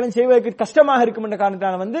வேலைகளையும் செய்வதற்கு கஷ்டமாக இருக்கும் என்ற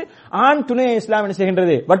காரணத்தால வந்து ஆண் துணையை இஸ்லாம் என்ன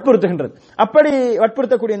செய்கின்றது? வற்புறுத்துகின்றது. அப்படி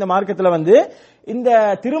வற்புறுத்தக்கூடிய இந்த மார்க்கத்தில் வந்து இந்த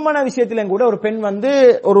திருமண விஷயத்திலும் கூட ஒரு பெண் வந்து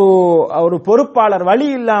ஒரு பொறுப்பாளர் வழி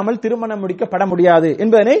இல்லாமல் திருமணம் முடிக்கப்பட முடியாது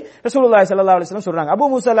என்பதனை ரசூலுல்லாஹி ஸல்லல்லாஹு அலைஹி வஸல்லம் சொல்றாங்க. அபூ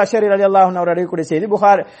மூஸா அல்-அஷ்அரி ரலியல்லாஹு அன்ஹு அவர் அறிவிக்கக்கூடிய செய்தி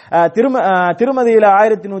புகார் திருமதியில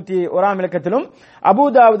 1101 இலக்கத்திலும், அபூ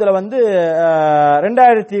தாவூதுல வந்து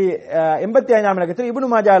 2085 இலக்கத்திலும்,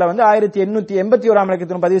 இப்னு மாஜால வந்து 1881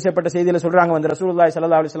 இலக்கத்திலும் பதிவு செய்யப்பட்ட செய்தியில சொல்றாங்க வந்து ரசூலுல்லாஹி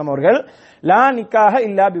ஸல்லல்லாஹு அலைஹி வஸல்லம் அவர்கள், லா நிக்காஹ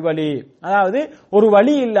இல்லா பிவலி, அதாவது ஒரு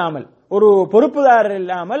வழி இல்லாமல், ஒரு பொறுப்புதாரர்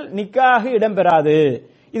இல்லாமல் நிக்காஹ் இடம்பெறாது.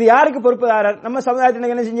 இது யாருக்கு பொறுப்புதாரர்? நம்ம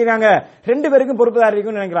சமுதாயத்தில் என்ன செஞ்சிருக்காங்க? 2 பேருக்கும் பொறுப்புதாரர்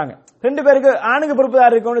இருக்கும்னு நினைக்கிறாங்க. 2 பேருக்கு, ஆணுக்கு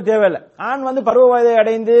பொறுப்புதாரர் இருக்கும்னு தேவையில்லை. ஆண் வந்து பருவ வயதை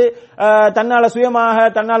அடைந்து தன்னால சுயமாக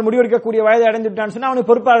தன்னால் முடிவெடுக்கக்கூடிய வயதை அடைந்துட்டான்னு சொன்னா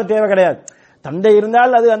அவனுக்கு பொறுப்பாளர் தேவை கிடையாது. தந்தை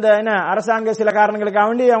இருந்தால் அது அந்த என்ன அரசாங்க சில காரணங்களுக்காக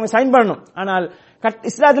வேண்டி அவங்க சைன் பண்ணணும். ஆனால்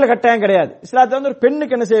இஸ்லாத்துல கட்டாயம் கிடையாது. இஸ்லாத்துல வந்து ஒரு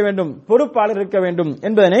பெண்ணுக்கு என்ன செய்ய வேண்டும்? பொறுப்பாளர் இருக்க வேண்டும்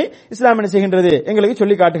என்பதனை இஸ்லாம் என்ன செய்கின்றது? எங்களுக்கு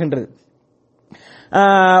சொல்லி காட்டுகின்றது.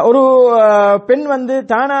 ஒரு பெண் வந்து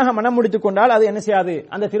தானாக மனம் முடித்துக் கொண்டால் அது என்ன செய்யாது?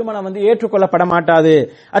 அந்த திருமணம் வந்து ஏற்றுக்கொள்ளப்பட மாட்டாது.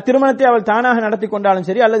 அத்திருமணத்தை அவள் தானாக நடத்தி கொண்டாலும்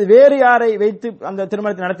சரி அல்லது வேறு யாரை வைத்து அந்த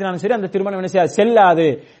திருமணத்தை நடத்தினாலும் சரி, அந்த திருமணம் என்ன செய்யாது? செல்லாது.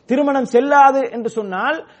 திருமணம் செல்லாது என்று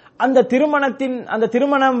சொன்னால் அந்த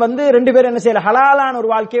திருமணம் வந்து 2 பேரும் என்ன செய்யல? ஹலாலான ஒரு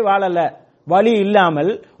வாழ்க்கையை வாழல. வழி இல்லாமல்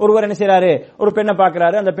ஒருவர் என்ன செய்யறாரு? ஒரு பெண்ணை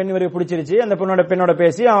பாக்குறாரு, அந்த பெண் இவருக்கு பிடிச்சிருச்சு, அந்த பெண்ணோட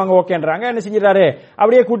பேசி அவங்க ஓகேன்றாங்க, என்ன செஞ்சாரு?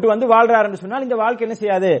 அப்படியே கூட்டு வந்து வாழ்றாருன்னு சொன்னால் இந்த வாழ்க்கை என்ன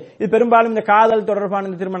செய்யாது? இது பெரும்பாலும் இந்த காதல் தொடர்பான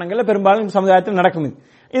இந்த திருமணங்கள்ல பெரும்பாலும் இந்த சமுதாயத்தில் நடக்கும்.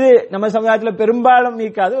 இது நம்ம சமுதாயத்தில் பெரும்பாலும்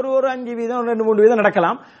இருக்காது. ஒரு 5% 2-3%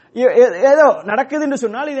 நடக்கலாம். ஏதோ நடக்குதுன்னு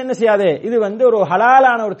சொன்னால் இது என்ன செய்யாது? இது வந்து ஒரு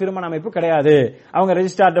ஹலாலான ஒரு திருமண அமைப்பு கிடையாது. அவங்க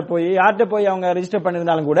ரெஜிஸ்டர்ட்ட போய் யார்கிட்ட போய் அவங்க ரெஜிஸ்டர்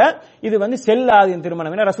பண்ணிருந்தாலும் கூட இது வந்து செல்லாது இந்த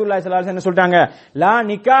திருமணம். ஏன்னா ரசூலுல்லாஹி ஸல்லல்லாஹு அலைஹி வஸல்லம் என்ன சொல்லிட்டாங்க? லா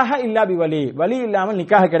நிக்காஹ இல்லா பிவலி, வலி இல்லாமல்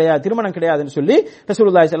நிக்காஹ் கிடையாது, திருமணம் கிடையாதுன்னு சொல்லி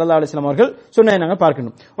ரசூலுல்லாஹி ஸல்லல்லாஹு அலைஹி வஸல்லம் அவர்கள் சொன்னதை நாங்க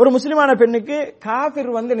பார்க்கணும். ஒரு முஸ்லிமான பெண்ணுக்கு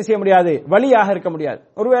காஃபிர் வந்து என்ன செய்ய முடியாது? வலியாக இருக்க முடியாது.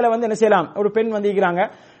 ஒருவேளை வந்து என்ன செய்யலாம்? ஒரு பெண் வந்து இருக்கிறாங்க,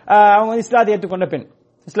 அவங்க வந்து இஸ்லாத்தை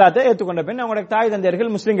ஏற்றுக்கொண்ட பெண், அவங்களுடைய தாய்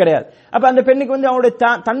தந்தையர்கள் முஸ்லீம் கிடையாது. அப்ப அந்த பெண்ணுக்கு வந்து அவங்களுடைய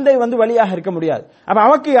தந்தை வந்து வழியாக இருக்க முடியாது. அப்ப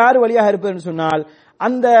அவக்கு யாரு வழியாக இருப்பதுன்னு சொன்னால்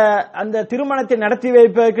அந்த திருமணத்தை நடத்தி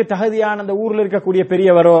வைப்பதற்கு தகுதியான அந்த ஊர்ல இருக்கக்கூடிய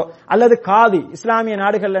பெரியவரோ அல்லது காதி, இஸ்லாமிய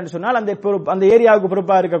நாடுகள் சொன்னால் அந்த ஏரியாவுக்கு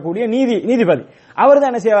பொறுப்பா இருக்கக்கூடிய நீதிபதி, அவர்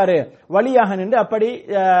தான் என்ன செய்வாரு? வழியாக நின்று அப்படி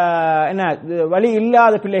என்ன வழி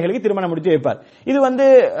இல்லாத பிள்ளைகளுக்கு திருமணம் முடித்து வைப்பார். இது வந்து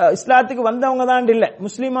இஸ்லாத்துக்கு வந்தவங்க தான் இல்ல,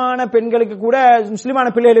 முஸ்லிமான பெண்களுக்கு கூட, முஸ்லிமான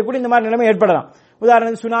பிள்ளைகளுக்கு கூட இந்த மாதிரி நிலைமை ஏற்படலாம்.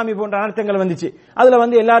 உதாரணத்துக்கு சுனாமி போன்ற அனர்த்தங்கள் வந்துச்சு, அதுல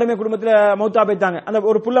வந்து எல்லாருமே குடும்பத்துல மௌத்தா போய்த்தாங்க. அந்த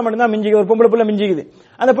ஒரு புள்ள மட்டும் தான் மிஞ்சிக்குது, ஒரு பொம்பளை புள்ள மிஞ்சிக்குது.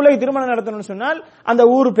 அந்த பிள்ளைக்கு திருமணம் நடத்தணும்னு சொன்னால் அந்த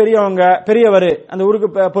ஊர் பெரியவர், அந்த ஊருக்கு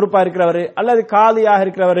பொறுப்பா இருக்கிறவர் அல்லது காலியாக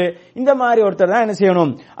இருக்கிறவர், இந்த மாதிரி ஒருத்தர் தான் என்ன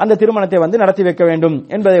செய்யணும்? அந்த திருமணத்தை வந்து நடத்தி வைக்க வேண்டும்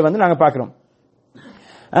என்பதை வந்து நாங்க பாக்கிறோம்.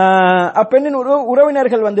 அப்பெண்ணின்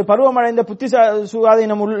உறவினர்கள் வந்து பருவமடைந்த புத்தி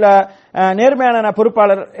சுவாதீனம் உள்ள நேர்மையான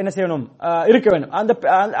பொறுப்பாளர் என்ன செய்யணும்? இருக்க வேண்டும்.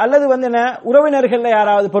 அல்லது வந்து என்ன உறவினர்கள்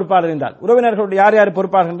யாராவது பொறுப்பாளர் இருந்தால், உறவினர்களுடைய யார் யார்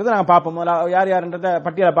பொறுப்பாளர் நாங்க பார்ப்போம். யார் யார்ன்றத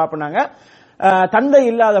பட்டியலை பார்ப்போம். நாங்க தந்தை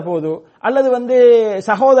இல்லாத போது அல்லது வந்து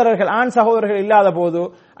சகோதரர்கள், ஆண் சகோதரர்கள் இல்லாத போது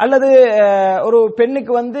அல்லது ஒரு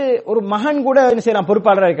பெண்ணுக்கு வந்து ஒரு மகன் கூட என்ன செய்யலாம்?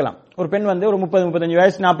 பொறுப்பாளராக இருக்கலாம். ஒரு பெண் வந்து ஒரு 30-35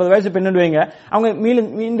 வயசு 40 வயசு பெண் வைங்க, அவங்க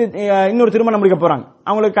இன்னொரு திருமணம் முடிக்க போறாங்க,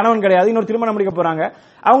 அவங்களுக்கு கணவன் கிடையாது, இன்னொரு திருமணம் முடிக்க போறாங்க.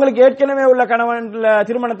 அவங்களுக்கு ஏற்கனவே உள்ள கணவன்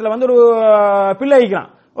திருமணத்துல வந்து ஒரு பிள்ளை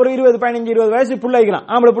வைக்கலாம், ஒரு 20-15-20 வயசு புள்ள வைக்கலாம்,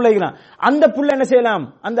 ஆம்பளை புள்ள வைக்கலாம். அந்த புள்ள என்ன செய்யலாம்?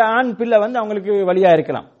 அந்த ஆண் பிள்ளை வந்து அவங்களுக்கு வழியா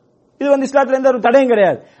இருக்கலாம். இது வந்து இஸ்லாத்துல எந்த ஒரு தடையும்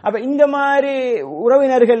கிடையாது. அப்ப இந்த மாதிரி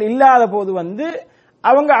உறவினர்கள் இல்லாத போது வந்து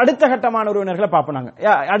அவங்க அடுத்த கட்டமான உறவினர்களை பார்ப்பாங்க.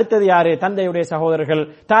 அடுத்தது யாரு? தந்தையுடைய சகோதரர்கள்,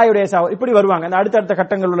 தாயுடைய சகோதரர், இப்படி வருவாங்க. அந்த அடுத்தடுத்த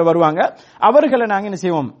கட்டங்களில் வருவாங்க. அவர்களை நாங்க என்ன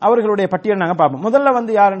செய்வோம்? அவர்களுடைய பட்டியலை நாங்க பார்ப்போம். முதல்ல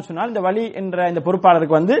வந்து யாருன்னு சொன்னால் இந்த வலி என்ற இந்த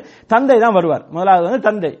பொறுப்பாளருக்கு வந்து தந்தை தான் வருவார். முதலாவது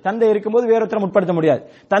வந்து தந்தை இருக்கும்போது வேறொருத்தரை முற்படுத்த முடியாது.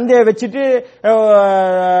 தந்தையை வச்சுட்டு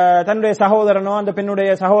தன்னுடைய சகோதரனோ அந்த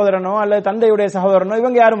பெண்ணுடைய சகோதரனோ அல்லது தந்தையுடைய சகோதரனோ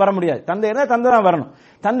இவங்க யாரும் வர முடியாது. தந்தை தான் வரணும்.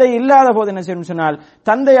 தந்தை இல்லாத போது என்ன செய்யணும் சொன்னால்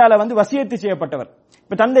தந்தையால வந்து வசியத்து செய்யப்பட்டவர்.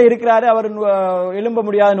 இப்ப தந்தை இருக்கிறாரு, அவர் எழும்ப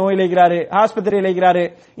முடியாத நோயில் இருக்கிறாரு, ஆஸ்பத்திரியில் இருக்கிறாரு,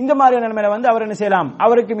 இந்த மாதிரியான நிலைமையில வந்து அவர் என்ன செய்யலாம்?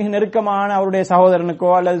 அவருக்கு மிக நெருக்கமான அவருடைய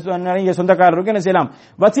சகோதரனுக்கோ அல்லது சொந்தக்காரருக்கோ என்ன செய்யலாம்?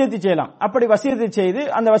 வசியத்து செய்யலாம். அப்படி வசியத்து செய்து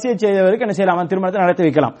அந்த வசியத்து செய்தவருக்கு என்ன செய்யலாம்? அந்த திருமணத்தை நடத்தி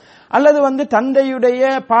வைக்கலாம். அல்லது வந்து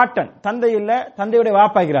தந்தையுடைய பாட்டன், தந்தை இல்ல தந்தையுடைய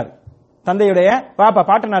வாப்பாகிறார், தந்தையுடைய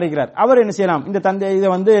பாட்டன் அறிகிறார், அவர் என்ன செய்யலாம்? இந்த தந்தை இதை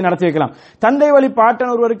வந்து நடத்தி வைக்கலாம். தந்தை வழி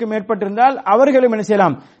பாட்டன் ஒருவருக்கு மேற்பட்டிருந்தால் அவர்களும் என்ன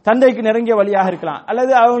செய்யலாம்? தந்தைக்கு நெருங்கிய வழியாக இருக்கலாம்.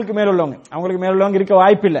 அல்லது அவங்களுக்கு மேலுள்ளவங்க இருக்க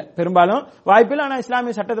வாய்ப்பில்லை, பெரும்பாலும் வாய்ப்பில்லை. ஆனா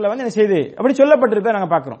இஸ்லாமிய சட்டத்தில் வந்து என்ன செய்து அப்படி சொல்லப்பட்டிருப்பே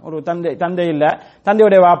நாங்க பாக்குறோம். ஒரு தந்தை இல்ல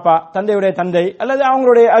தந்தையுடைய வாப்பா, தந்தையுடைய தந்தை அல்லது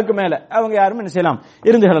அவங்களுடைய அதுக்கு மேல அவங்க யாரும் என்ன செய்யலாம்?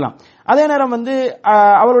 இருந்து கொள்ளலாம். அதே நேரம் வந்து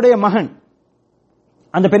அவருடைய மகன்,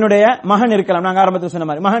 அந்த பெண்ணுடைய மகன் இருக்கலாம். நாங்க ஆரம்பத்தில் சொன்ன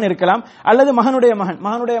மாதிரி மகன் இருக்கலாம். அல்லது மகனுடைய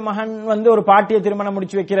மகன் வந்து ஒரு பாட்டியை திருமணம்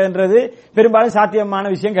முடிச்சு வைக்கிறன்றது பெரும்பாலும் சாத்தியமான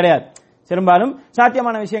விஷயம் கிடையாது.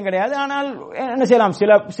 ஆனால் என்ன செய்யலாம்?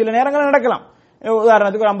 சில நேரங்கள் நடக்கலாம்.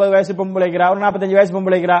 உதாரணத்துக்கு ஒரு 50 வயசு பொம்பளைக்கிறா, ஒரு 45 வயசு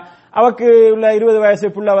பொம்பளைக்கிறா, அவக்கு உள்ள 20 வயசு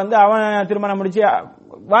புள்ள வந்து அவன் திருமணம் முடிச்சு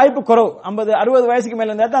வாய்ப்பு குறவு. 50-60 வயசுக்கு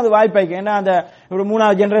மேல இருந்தா தான் அது வாய்ப்பாய்க்கு. ஏன்னா அந்த ஒரு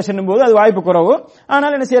 3வது ஜெனரேஷன் போது அது வாய்ப்பு குறவு.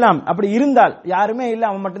 ஆனால் என்ன செய்யலாம்? அப்படி இருந்தால் யாருமே இல்ல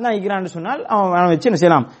அவன் மட்டும்தான் இருக்கிறான்னு சொன்னால் அவன் வச்சு என்ன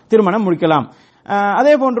செய்யலாம்? திருமணம் முடிக்கலாம்.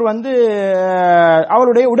 அதே போன்று வந்து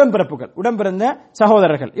அவருடைய உடம்பிறந்த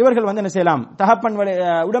சகோதரர்கள், இவர்கள் வந்து என்ன செய்யலாம்? தகப்பன் வழி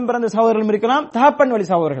உடம்பிறந்த சகோதரர்களும் இருக்கலாம், தகப்பன் வழி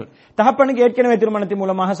சகோதரர்கள், தகப்பனுக்கு ஏற்கனவே திருமணத்தின்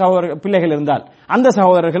மூலமாக பிள்ளைகள் இருந்தால் அந்த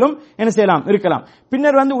சகோதரர்களும் என்ன செய்யலாம்? இருக்கலாம்.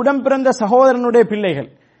 பின்னர் வந்து உடம்பிறந்த சகோதரனுடைய பிள்ளைகள்,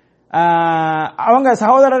 அவங்க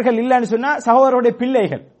சகோதரர்கள் இல்லைன்னு சொன்னா சகோதரருடைய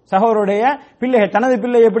பிள்ளைகள் தனது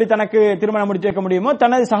பிள்ளை எப்படி தனக்கு திருமணம் முடித்து வைக்க முடியுமோ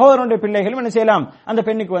தனது சகோதரனுடைய பிள்ளைகளும் என்ன செய்யலாம்? அந்த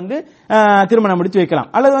பெண்ணுக்கு வந்து திருமணம் முடித்து வைக்கலாம்.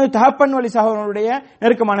 அல்லது வந்து தகப்பன் வழி சகோதரனுடைய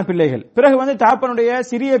நெருக்கமான பிள்ளைகள், பிறகு வந்து தகப்பனுடைய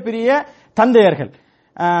சிறிய பெரிய தந்தையர்கள்,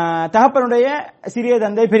 தகப்பனுடைய சிறிய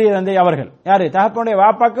தந்தை பெரிய தந்தை, அவர்கள் யாரு? தகப்பனுடைய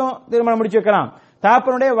வாப்பாக்கும் திருமணம் முடிச்சு வைக்கலாம்.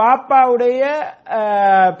 தகப்பனுடைய வாப்பாவுடைய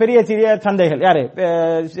பெரிய சிறிய தந்தைகள் யாரு?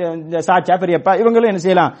 சாச்சா, பெரியப்பா, இவங்களும் என்ன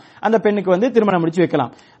செய்யலாம்? அந்த பெண்ணுக்கு வந்து திருமணம் முடிச்சு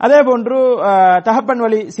வைக்கலாம். அதே போன்று தகப்பன்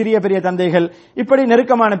வழி சிறிய பெரிய தந்தைகள், இப்படி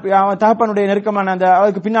நெருக்கமான தகப்பனுடைய நெருக்கமான அந்த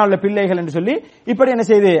அதுக்கு பின்னால் உள்ள பிள்ளைகள் என்று சொல்லி இப்படி என்ன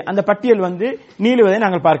செய்து அந்த பட்டியல் வந்து நீளுவதை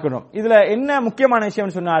நாங்கள் பார்க்கிறோம். இதுல என்ன முக்கியமான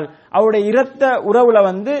விஷயம் சொன்னால் அவருடைய இரத்த உறவுல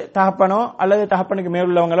வந்து தகப்பனோ அல்லது தகப்பனுக்கு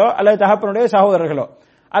மேலுள்ளவங்களோ அல்லது தகப்பனுடைய சகோதரர்களோ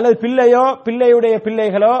அல்லது பிள்ளையுடைய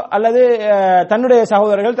பிள்ளைகளோ அல்லது தன்னுடைய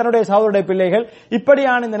சகோதரர்கள் தன்னுடைய சகோதரருடைய பிள்ளைகள்,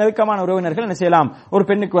 இப்படியான இந்த நெருக்கமான உறவினர்கள் என்ன செய்யலாம்? ஒரு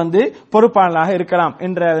பெண்ணுக்கு வந்து பொறுப்பாளராக இருக்கலாம்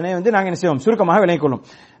என்றதனை வந்து நாங்கள் என்ன செய்வோம்? சுருக்கமாக விளங்கிக் கொள்ளும்.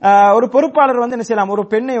 ஒரு பொறுப்பாளர் வந்து என்ன செய்யலாம்? ஒரு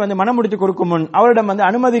பெண்ணை வந்து மனம் முடித்து கொடுக்கும் முன் அவரிடம் வந்து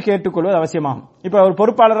அனுமதி கேட்டுக்கொள்வது அவசியமாகும். இப்ப ஒரு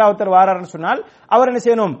பொறுப்பாளராக ஒருத்தர் வாராருன்னு சொன்னால் அவர் என்ன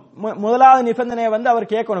செய்யணும்? முதலாவது நிபந்தனையை வந்து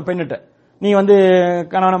அவர் கேட்கணும். பெண்ணிட்ட நீ வந்து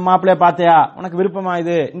கணவன மாப்பிள்ளைய பார்த்தையா, உனக்கு விருப்பமா,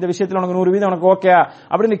 இது இந்த விஷயத்துல உனக்கு 100% உனக்கு ஓகே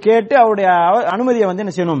அப்படின்னு கேட்டு அவருடைய அனுமதியை வந்து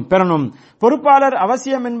என்ன செய்யணும்? பெறணும். பொறுப்பாளர்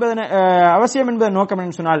அவசியம் என்பது நோக்கம்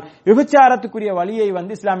என்ன சொன்னால் விபச்சாரத்துக்குரிய வழியை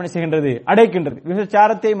வந்து இஸ்லாம் என்ன செய்கின்றது? அடைக்கின்றது.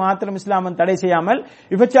 விபச்சாரத்தை மாத்திரம் இஸ்லாம் தடை செய்யாமல்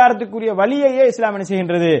விபச்சாரத்துக்குரிய வழியையே இஸ்லாம் என்ன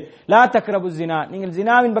செய்கின்றது? லா தக்ரபு ஜினா, நீங்கள்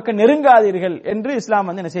ஜினாவின் பக்கம் நெருங்காதீர்கள் என்று இஸ்லாம்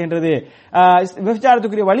வந்து என்ன செய்கின்றது?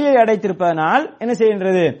 விபச்சாரத்துக்குரிய வழியை அடைத்திருப்பதனால் என்ன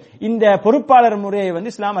செய்கின்றது? இந்த பொறுப்பாளர் முறையை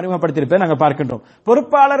வந்து இஸ்லாம் அறிமுகப்படுத்தியிருப்பதை நாங்கள் பார்க்கின்றோம்.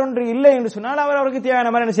 பொறுப்பாளர் ஒன்று இல்லை என்று சொன்னால் அவருக்கு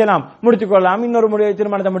தேவையான மாதிரி என்ன செய்யலாம்? முடித்துக் கொள்ளலாம். இன்னொரு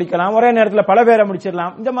திருமணத்தை முடிக்கலாம், ஒரே நேரத்தில் பல பேரை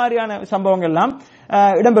முடிச்சிடலாம். இந்த மாதிரியான சம்பவங்கள் எல்லாம்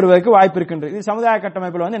இடம்பெறுவதற்கு வாய்ப்பு இருக்கின்றது. இது சமுதாய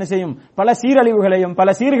கட்டமைப்பில் வந்து என்ன செய்யும்? பல சீரழிவுகளையும்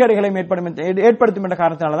பல சீர்கேடுகளையும் ஏற்படுத்தும் என்ற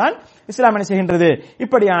காரணத்தினால்தான் இஸ்லாம் என்ன செய்கின்றது?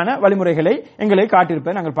 இப்படியான வழிமுறைகளை எங்களை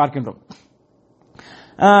காட்டியிருப்பதை நாங்கள் பார்க்கின்றோம்.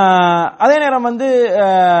 அதே நேரம் வந்து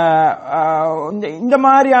இந்த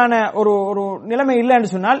மாதிரியான ஒரு நிலைமை இல்லை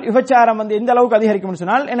என்று சொன்னால் விபச்சாரம் வந்து எந்த அளவுக்கு அதிகரிக்கும்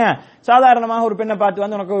சொன்னால் என்ன, சாதாரணமாக ஒரு பெண்ணை பார்த்து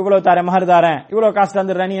வந்து உனக்கு இவ்வளவு தரேன், மகர் தரேன், இவ்வளவு காசு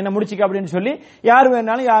தந்துடுறேன், நீ என்ன முடிச்சுக்க அப்படின்னு சொல்லி யாரு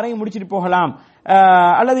வேணாலும் யாரையும் முடிச்சிட்டு போகலாம்.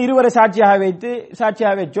 அல்லது இருவரை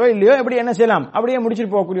சாட்சியாக வச்சோ இல்லையோ எப்படி என்ன செய்யலாம்? அப்படியே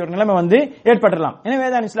முடிச்சிட்டு போகக்கூடிய ஒரு நிலைமை வந்து ஏற்படலாம். எனவே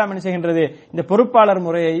தான் இஸ்லாம் என்ன செய்கின்றது? இந்த பொறுப்பாளர்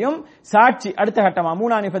முறையையும் சாட்சி அடுத்த கட்டமா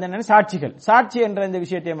 3ஆம் நிபந்தனை சாட்சி என்ற இந்த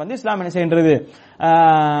விஷயத்தையும் வந்து இஸ்லாம் என்ன செய்கின்றது?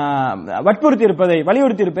 வற்புறுத்தி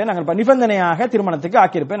வலியுறுத்தி இருப்பதை நாங்கள் நிபந்தனையாக திருமணத்துக்கு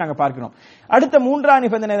ஆக்கியிருப்பதை நாங்கள் பார்க்கிறோம். அடுத்த 3ஆம்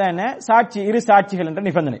நிபந்தனை தான் என்ன? இரு சாட்சிகள் என்ற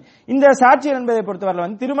நிபந்தனை. இந்த சாட்சிகள் என்பதை பொறுத்தவரை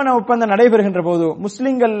வந்து திருமண ஒப்பந்தம் நடைபெறுகின்ற போது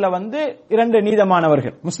முஸ்லிம்கள்ல வந்து 2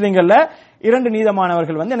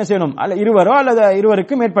 நீதமானவர்கள் வந்து என்ன செய்யணும்? இருவரோ அல்லது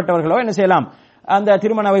இருவருக்கு மேற்பட்டவர்களோ என்ன செய்யலாம்? அந்த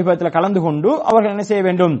திருமண வைபவத்தில் கலந்து கொண்டு அவர்கள் என்ன செய்ய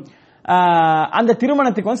வேண்டும்? அந்த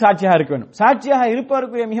திருமணத்துக்கு வந்து சாட்சியாக இருக்க வேண்டும். சாட்சியாக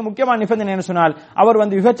இருப்பவருக்குரிய மிக முக்கியமான நிபந்தனை என்ன சொன்னால், அவர்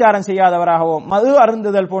வந்து விபச்சாரம் செய்யாதவராகவோ மது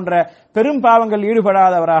அருந்துதல் போன்ற பெரும் பாவங்கள்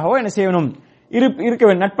ஈடுபடாதவராகவோ என்ன செய்யணும், இருக்க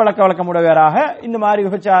வேண்டும். நட்பழக்க வழக்கம் உடையவராக, இந்த மாதிரி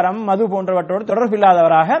விபச்சாரம் மது போன்றவற்றோடு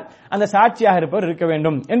தொடர்பில்லாதவராக அந்த சாட்சியாக இருப்பவர் இருக்க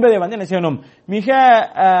வேண்டும் என்பதை வந்து என்ன செய்யணும், மிக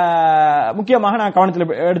முக்கியமாக நான் கவனத்தில்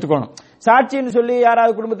எடுத்துக்கணும். சாட்சின்னு சொல்லி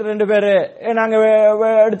யாராவது குடும்பத்தில் 2 பேர் நாங்க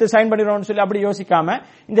எடுத்து சைன் பண்ணிடுறோம்னு சொல்லி அப்படி யோசிக்காம,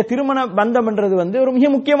 இந்த திருமண பந்தம் என்றது வந்து ஒரு மிக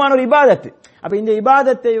முக்கியமான ஒரு இபாதத்து. அப்ப இந்த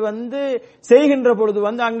இபாதத்தை வந்து செய்கின்ற பொழுது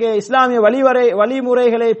வந்து அங்கே இஸ்லாமிய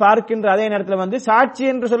வழிமுறைகளை பார்க்கின்ற அதே நேரத்தில் வந்து சாட்சி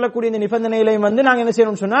என்று சொல்லக்கூடிய இந்த நிபந்தனைகளையும் வந்து நாங்க என்ன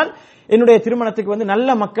செய்யணும் சொன்னால், என்னுடைய திருமணத்துக்கு வந்து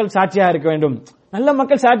நல்ல மக்கள் சாட்சியாக இருக்க வேண்டும். நல்ல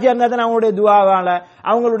மக்கள் சாட்சியா இருந்தா தான் அவங்களுடைய துஆவால,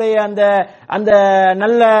 அவங்களுடைய அந்த அந்த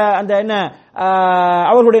நல்ல அந்த என்ன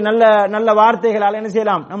அவர்களுடைய நல்ல நல்ல வார்த்தைகளால் என்ன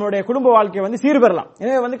செய்யலாம், நம்மளுடைய குடும்ப வாழ்க்கையை வந்து சீர்பெறலாம்.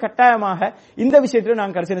 எனவே வந்து கட்டாயமாக இந்த விஷயத்தில்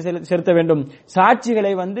நாங்கள் கரிசனை செலுத்த வேண்டும்.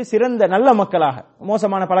 சாட்சிகளை வந்து சிறந்த நல்ல மக்களாக,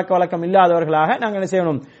 மோசமான பழக்க வழக்கம் இல்லாதவர்களாக நாங்கள் என்ன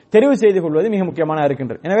செய்யணும், தெரிவு செய்து கொள்வது மிக முக்கியமான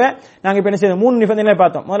இருக்கின்றது. எனவே நாங்கள் இப்ப என்ன செய்யணும், 3 நிபந்தனைகளை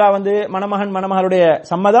பார்த்தோம். முதலாவது வந்து மணமகன் மணமகளுடைய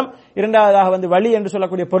சம்மதம், இரண்டாவதாக வந்து வழி என்று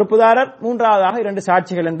சொல்லக்கூடிய பொறுப்புதாரர், மூன்றாவதாக 2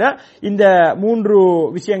 சாட்சிகள் என்ற இந்த 3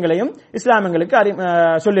 விஷயங்களையும் இஸ்லாமியங்களுக்கு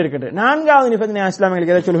சொல்லியிருக்கின்றது. 4வது நிபந்தனை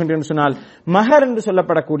இஸ்லாமியங்களுக்கு எதை சொல்கின்றேன் சொன்னால், மஹர் என்று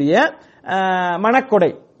சொல்லப்படக்கூடிய மணக்கொடை.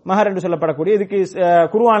 மஹர் என்று சொல்லப்படக்கூடிய இதுக்கு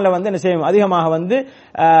குர்ஆன்ல வந்து என்ன செய்யும், அதிகமாக வந்து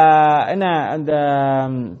என்ன அந்த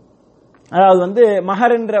அதாவது வந்து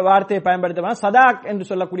மஹர் என்ற வார்த்தையை பயன்படுத்த சதாக் என்று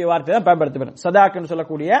சொல்லக்கூடிய வார்த்தை தான் பயன்படுத்தப்படும். சதாக் என்று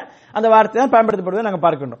சொல்லக்கூடிய அந்த வார்த்தை தான் பயன்படுத்தப்படுவதை நாங்கள்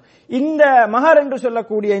பார்க்கின்றோம். இந்த மஹர் என்று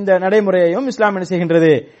சொல்லக்கூடிய இந்த நடைமுறையையும் இஸ்லாம் என்ன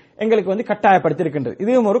செய்கின்றது, எங்களுக்கு வந்து கட்டாயப்படுத்தி இருக்கின்றது.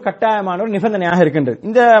 இதுவும் ஒரு கட்டாயமான ஒரு நிபந்தனையாக இருக்கின்றது.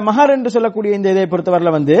 இந்த மஹர் என்று சொல்லக்கூடிய இந்த இதை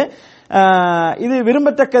பொறுத்தவரையில் வந்து இது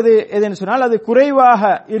விரும்பத்தக்கது எதுன்னு சொன்னால், அது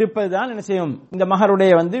குறைவாக இருப்பதுதான் என்ன செய்யும், இந்த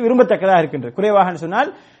மஹருடைய வந்து விரும்பத்தக்கதாக இருக்கின்றது. குறைவாக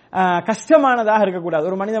சொன்னால் கஷ்டமானதாக இருக்கக்கூடாது.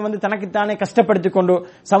 ஒரு மனிதன் வந்து தனக்குத்தானே கஷ்டப்படுத்திக் கொண்டு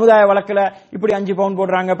சமுதாய வழக்கில் இப்படி 5 பவுன்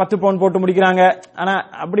போடுறாங்க, 10 பவுன் போட்டு முடிக்கிறாங்க. ஆனா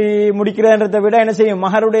அப்படி முடிக்கிறத விட என்ன செய்யும்,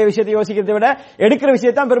 மஹருடைய விஷயத்தை யோசிக்கிறதை விட எடுக்கிற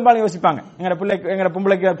விஷயத்தான் பெரும்பாலும் யோசிப்பாங்க. எங்க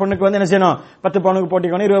பொண்ணுக்கு வந்து என்ன செய்யணும், 10 பவுனுக்கு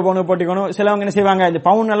போட்டிக்கணும், 20 பவுனுக்கு போட்டிக்கணும். சிலவங்க என்ன செய்வாங்க, இந்த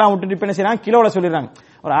பவுன் எல்லாம் விட்டுட்டு இப்ப என்ன செய்யறாங்க, கிலோல சொல்லிடுறாங்க.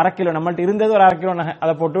 ஒரு 1/2 கிலோ நம்மள்ட்ட இருந்தது, ஒரு 1/2 கிலோ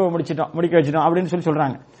அதை போட்டு முடிக்க வச்சிட்டோம் அப்படின்னு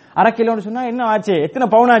சொல்றாங்க. 1/2 கிலோன்னு சொன்னா என்ன ஆச்சு, எத்தனை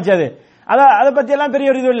பவுன் ஆச்சு அது? அதை பத்தி எல்லாம் பெரிய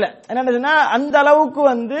ஒரு இது இல்ல. என்ன சொன்னா, அந்த அளவுக்கு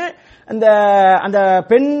வந்து அந்த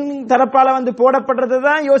பெண் தரப்பால வந்து போடப்படுறது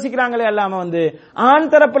தான் யோசிக்கிறாங்களே இல்லாம வந்து ஆண்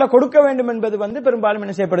தரப்புல கொடுக்க வேண்டும் என்பது வந்து பெரும்பாலும்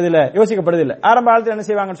என்ன செய்யப்படுதில்லை, யோசிக்கப்படுதில்லை. ஆரம்ப காலத்தில் என்ன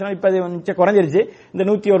செய்வாங்கன்னு சொன்னா, இப்ப அது கொஞ்சம் குறைஞ்சிருச்சு. இந்த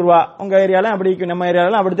 101 ரூபா உங்க ஏரியால அப்படி, நம்ம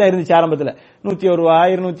ஏரியால அப்படித்தான் இருந்துச்சு ஆரம்பத்துல. 101 ரூபா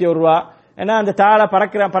 201 ரூபா, ஏன்னா அந்த தாளை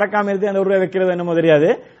பறக்காம இருந்து அந்த 1 ரூபாய் வைக்கிறது என்னமோ தெரியாது.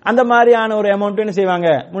 அந்த மாதிரியான ஒரு அமௌண்ட் என்ன செய்வாங்க,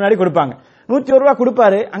 முன்னாடி கொடுப்பாங்க. 101 ரூபா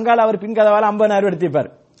கொடுப்பாரு, அங்கால அவர் பின்கதவால 50,000 எடுத்துப்பாரு,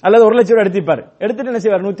 அல்லது 1 லட்சம் ரூபாய் எடுத்துப்பாரு. எடுத்துட்டு என்ன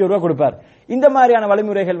செய்வார், 101 ரூபாய் கொடுப்பார். இந்த மாதிரியான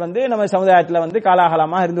வழிமுறைகள் வந்து நம்ம சமுதாயத்தில் வந்து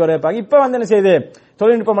காலாகாலமாக இருந்து வர வைப்பாங்க. இப்ப வந்து என்ன செய்யுது,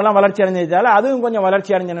 தொழில்நுட்பம் எல்லாம் வளர்ச்சி அடைஞ்சதால அதுவும் கொஞ்சம்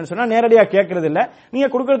வளர்ச்சி அடைஞ்சேன்னு சொன்னா நேரடியா கேட்கறது இல்ல, நீங்க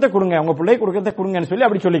கொடுக்கறத கொடுங்க, உங்க பிள்ளை கொடுக்கறத கொடுங்கன்னு சொல்லி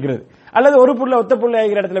அப்படி சொல்லிக்கிறது. அல்லது ஒரு புள்ள ஒத்த புள்ள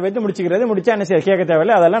ஆகிற இடத்துல வைத்து முடிச்சுக்கிறது. முடிச்சா என்ன செய்ய, கேட்க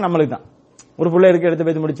தேவையில்லை, அதெல்லாம் நம்மளுக்கு தான். ஒரு பிள்ளை இருக்க எடுத்து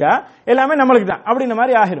போய் முடிச்சா எல்லாமே நம்மளுக்கு தான் அப்படின்ற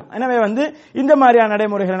மாதிரி ஆகிரும். எனவே வந்து இந்த மாதிரியான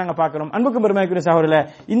நடைமுறைகளை நாங்க பார்க்கிறோம். அன்புக்கும் பெருமைக்குரிய சகோதரர்களே,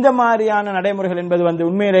 இந்த மாதிரியான நடைமுறைகள் என்பது வந்து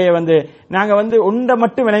உண்மையிலேயே வந்து நாங்க வந்து ஒன்றை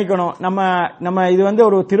மட்டும் விளைக்கணும். நம்ம இது வந்து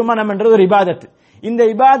ஒரு திருமணம் என்றது ஒரு இபாதத். இந்த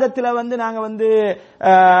இபாதத்துல வந்து நாங்க வந்து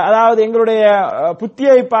அதாவது எங்களுடைய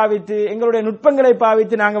புத்தியை பாவித்து, எங்களுடைய நுட்பங்களை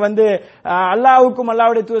பாவித்து நாங்க வந்து அல்லாஹ்வுக்கும்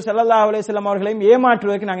அல்லாஹ்வுடைய தூதர் ஸல்லல்லாஹு அலைஹி வஸல்லம் அவர்களையும்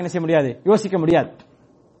ஏமாற்றுவதற்கு நாங்க என்ன செய்ய முடியாது, யோசிக்க முடியாது.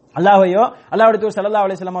 அல்லாஹ்வையோ அல்லாஹ்வுடைய தூதர் ஸல்லல்லாஹு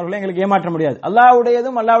அலைஹி வஸல்லம் அவர்களை எங்களுக்கு ஏமாற்ற முடியாது.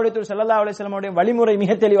 அல்லாஹ்வுடையதும் அல்லாஹ்வுடைய தூதர் ஸல்லல்லாஹு அலைஹி வஸல்லம் அவருடைய வழிமுறை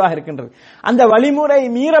மிக தெளிவாக இருக்கின்றது. அந்த வழிமுறை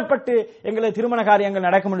மீறப்பட்டு எங்களுடைய திருமண காரியங்கள்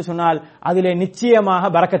நடக்கும் என்று சொன்னால் அதிலே நிச்சயமாக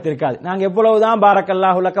பரக்கத் இருக்காது. நாங்க எவ்வளவுதான்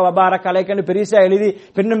பாரக்கல்லாஹு லக வ பாரக் அலைக்கன்னு பெரிசா எழுதி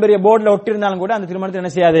பெண்ணும் பெரிய போர்டுல ஒட்டி இருந்தாலும் கூட அந்த திருமணத்தில்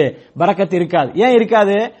என்ன செய்யாது, பரக்கத் இருக்காது. ஏன்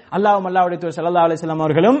இருக்காது, அல்லாஹ்வும் அல்லாஹ்வுடைய தூதர் ஸல்லல்லாஹு அலைஹி வஸல்லம்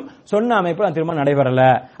அவர்களும் சொன்ன அமைப்பில் அந்த திருமணம் நடைபெறல,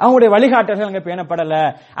 அவங்களுடைய வழிகாட்டல்கள் அங்க பேணப்படல.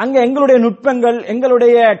 அங்க எங்களுடைய நுட்பங்கள்,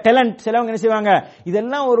 எங்களுடைய டேலண்ட், சிலவங்க என்ன செய்வாங்க,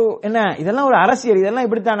 இதெல்லாம் ஒரு என்ன, இதெல்லாம் ஒரு அரசியல், இதெல்லாம்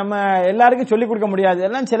இப்படித்தான் நம்ம எல்லாருக்கும் சொல்லிக் கொடுக்க முடியாது,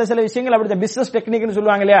 இதெல்லாம் சில விஷயங்கள் அப்படித்தான் பிசினஸ் டெக்னிக்னு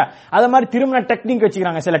சொல்லுவாங்க இல்லையா, அத மாதிரி திருமண டெக்னிக்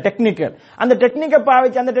வச்சுக்கிறாங்க சில டெக்னிக்கல். அந்த டெக்னிக்கை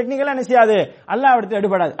பாவிச்சு அந்த டெக்னிக்கெல்லாம் என்ன செய்யாது, அல்லாஹ் எடுத்து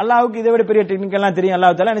எடுபடாது. அல்லாஹ்வுக்கு இதை விட பெரிய டெக்னிக் எல்லாம் தெரியும்.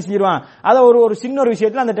 அல்லாஹ் தஆலா என்ன செய்வான், அதை ஒரு சின்ன ஒரு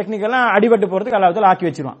விஷயத்துல அந்த டெக்னிக் எல்லாம் அடிபட்டு போறதுக்கு அல்லாஹ் தஆலா ஆக்கி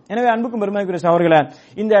வச்சிருவான். எனவே அன்புக்கும் பெருமைக்குரிய சகோதரர்களே,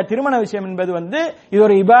 இந்த திருமண விஷயம் என்பது வந்து இது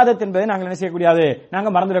ஒரு இபாதத் என்பதை நாங்கள் என்ன செய்யக்கூடாது, நாங்க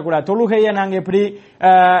மறந்துடக்கூடாது. தொழுகையை நாங்க எப்படி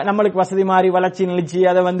நம்மளுக்கு வசதி மாறி வளர்ச்சி நிகழ்ச்சி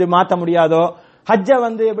அதை வந்து மாற்ற முடியாதோ, ஹஜ்ஜை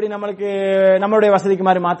வந்து எப்படி நம்மளுடைய வசதிக்கு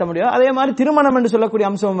மாதிரி மாற்ற முடியாது, அதே மாதிரி திருமணம் என்று சொல்லக்கூடிய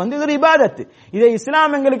அம்சம் வந்து இது ஒரு இபாதத். இதை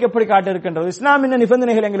இஸ்லாம் எங்களுக்கு எப்படி காட்ட இருக்கின்றது, இஸ்லாம் என்ன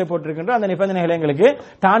நிபந்தனைகள் எங்களுக்கு போட்டிருக்கின்றோம், அந்த நிபந்தனைகளை எங்களுக்கு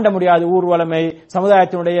தாண்ட முடியாது. ஊர்வலமை,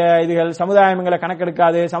 சமுதாயத்தினுடைய இதுகள், சமுதாயம் எங்களை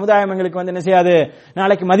கணக்கெடுக்காது, சமுதாயம் எங்களுக்கு வந்து என்ன செய்யாது,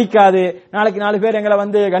 நாளைக்கு மதிக்காது, நாளைக்கு 4 பேர் எங்களை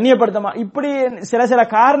வந்து கண்ணியப்படுத்த, இப்படி சில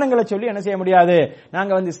காரணங்களை சொல்லி என்ன செய்ய முடியாது,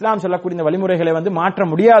 நாங்க வந்து இஸ்லாம் சொல்லக்கூடிய இந்த வழிமுறைகளை வந்து மாற்ற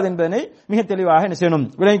முடியாது என்பதனை மிக தெளிவாக என்ன செய்யணும்,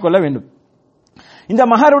 விளங்கிக் கொள்ள வேண்டும். இந்த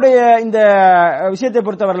மஹருடைய இந்த விஷயத்தை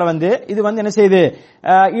பொறுத்தவரை வந்து இது வந்து என்ன செய்யுது,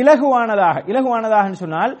 இலகுவானதாக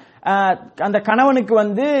சொன்னால் அந்த கணவனுக்கு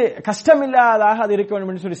வந்து கஷ்டம் இல்லாததாக அது இருக்க வேண்டும்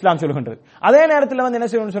என்று சொல்லி இஸ்லாம் சொல்கின்றது. அதே நேரத்தில் வந்து என்ன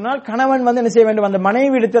செய்யணும் சொன்னால் கணவன் வந்து என்ன செய்ய வேண்டும், அந்த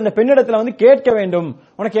மனைவி எடுத்து அந்த பெண்ணிடத்தில் வந்து கேட்க வேண்டும்,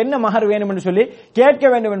 உனக்கு என்ன மஹர் வேணும் என்று சொல்லி கேட்க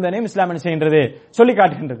வேண்டும் என்பதையும் இஸ்லாம் என்ன செய்கின்றது, சொல்லி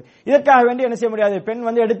காட்டுகின்றது. இதற்காக வேண்டி என்ன செய்ய முடியாது, பெண்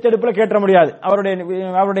வந்து எடுத்தெடுப்புல கேட்ட முடியாது,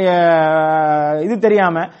 அவருடைய இது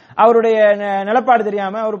தெரியாம, அவருடைய நிலப்பாடு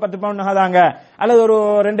தெரியாம ஒரு 10 பவுன் நகைதாங்க அல்லது ஒரு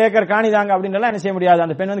 2 ஏக்கர் காணி தாங்க அப்படின்னு என்ன செய்ய முடியாது,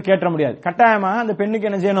 அந்த பெண் வந்து கேட்ட முடியாது. கட்டாயமாக அந்த பெண்ணுக்கு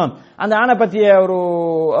என்ன செய்யணும், அந்த ஆணை பற்றிய ஒரு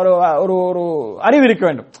அறிவு இருக்க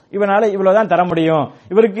வேண்டும், இவனால இவ்வளவுதான் தர முடியும்,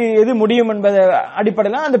 இவருக்கு எது முடியும் என்பது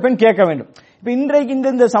அடிப்படையில் அந்த பெண் கேட்க வேண்டும். இப்ப இன்றைக்கு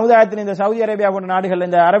இந்த சமுதாயத்தில் இந்த சவுதி அரேபியா போன்ற நாடுகள்,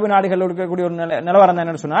 இந்த அரபு நாடுகள் இருக்கக்கூடிய ஒரு நிலவரம்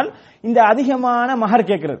என்னன்னு சொன்னால், இந்த அதிகமான மஹர்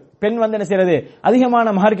கேட்கிறது, பெண் வந்து என்ன செய்யறது,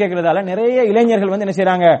 அதிகமான மஹர் கேட்கறதால நிறைய இளைஞர்கள் வந்து என்ன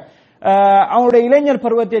செய்யறாங்க, அவங்களுடைய இளைஞர்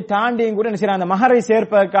பருவத்தை தாண்டியும் கூட என்ன செய்யறாங்க, அந்த மஹரை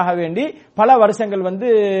சேர்ப்பதற்காக வேண்டி பல வருஷங்கள் வந்து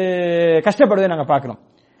கஷ்டப்படுவதை நாங்க பாக்கிறோம்.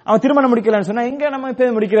 அவன் திருமணம் முடிக்கலன்னு சொன்னா எங்க நம்ம இப்ப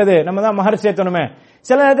முடிக்கிறது, நம்ம தான் மஹர் சேர்த்தணுமே.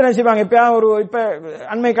 சில நேரத்தில் என்ன செய்வாங்க, இப்ப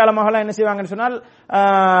அண்மை காலமாக என்ன செய்வாங்கன்னு சொன்னால்,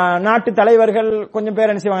 நாட்டு தலைவர்கள் கொஞ்சம்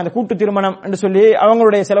பேர் என்ன செய்வாங்க, அந்த கூட்டு திருமணம் என்று சொல்லி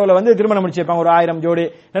அவங்களுடைய செலவுல வந்து திருமணம் முடிச்சு வைப்பாங்க, ஒரு 1000 ஜோடி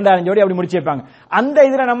 2000 ஜோடி அப்படி முடிச்சு வைப்பாங்க. அந்த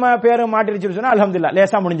இதுல நம்ம பேரும் மாட்டிருச்சுன்னு சொன்னா அல்ஹம்துலில்லாஹ்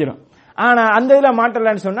லேசா முடிஞ்சிடும். ஆனா அந்த இதுல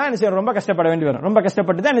மாட்டலன்னு சொன்னா என்ன செய்ய, ரொம்ப கஷ்டப்பட வேண்டி வரும். ரொம்ப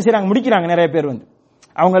கஷ்டப்பட்டு தான் என்ன செய்யறாங்க, முடிக்கிறாங்க. நிறைய பேர் வந்து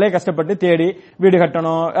அவங்களே கஷ்டப்பட்டு தேடி வீடு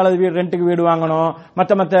கட்டணும், அல்லது ரெண்டுக்கு வீடு வாங்கணும்,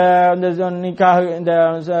 மத்த இந்த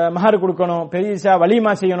மஹர் கொடுக்கணும், பெரிய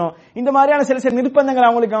வலிமா செய்யணும், இந்த மாதிரியான சில நிர்பந்தங்கள்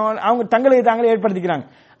அவங்க தங்களுக்கு தாங்களே ஏற்படுத்திக்கிறாங்க.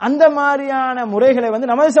 அந்த மாதிரியான முறைகளை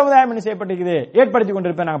வந்து நமது சமுதாயம் என்ன செய்யப்பட்டிருக்குது, ஏற்படுத்தி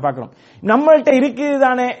கொண்டிருப்பேன் நாங்க பாக்கிறோம். நம்மள்ட்ட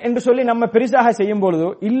இருக்குதானே என்று சொல்லி நம்ம பெருசாக செய்யும் பொழுது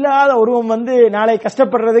இல்லாத ஒருவன் வந்து நாளை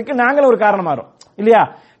கஷ்டப்படுறதுக்கு நாங்களும் ஒரு காரணமாறோம் இல்லையா.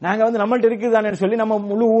 நாங்க வந்து நம்மள்ட்ட இருக்குதானே சொல்லி நம்ம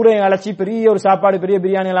முழு ஊரையும் அழைச்சி பெரிய ஒரு சாப்பாடு, பெரிய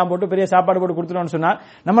பிரியாணி எல்லாம் போட்டு பெரிய சாப்பாடு போட்டு கொடுத்துட்டோம்னு சொன்னா,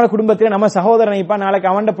 நம்ம குடும்பத்திலே நம்ம சகோதரனை இப்ப நாளைக்கு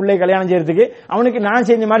அவன் பிள்ளை கல்யாணம் செய்யறதுக்கு அவனுக்கு நான்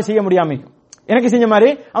செஞ்ச மாதிரி செய்ய முடியாமைக்கும், எனக்கு செஞ்ச மாதிரி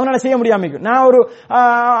அவனால செய்ய முடியாமைக்கும். நான் ஒரு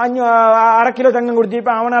 1/2 கிலோ தங்கம் கொடுத்து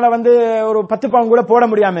அவனால வந்து ஒரு 10 பவுன் கூட போட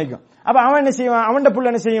முடியாமைக்கும். அப்ப அவன் என்ன செய்வான், அவன்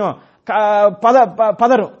புள்ள என்ன செய்யும்,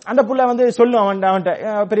 பதறும். அந்த புள்ள வந்து சொல்லும் அவன்கிட்ட,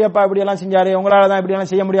 பெரியப்பா இப்படி எல்லாம் செஞ்சாரு, உங்களால தான் இப்படி எல்லாம்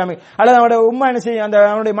செய்ய முடியாம. அல்லது அவனோட உம்மா என்ன செய்யும், அந்த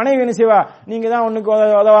அவனுடைய மனைவி என்ன செய்வா, நீங்க தான் ஒண்ணுக்கு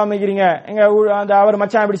உதவாமைக்கிறீங்க, எங்க அந்த அவர்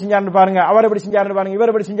மச்சான் இப்படி செஞ்சாருன்னு பாருங்க, அவர் எப்படி செஞ்சாருன்னு பாருங்க,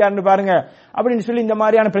 இவர் எப்படி செஞ்சாருன்னு பாருங்க அப்படின்னு சொல்லி இந்த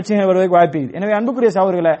மாதிரியான பிரச்சனை வருவதற்கு வாய்ப்பு இருக்குது. எனவே அன்புக்குரிய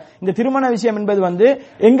சகோதரர்களே, இந்த திருமண விஷயம் என்பது வந்து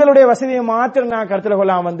எங்களுடைய வசதியை மாத்திரம் நான் கருத்தில்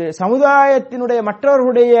கொள்ளாம வந்து சமுதாயத்தினுடைய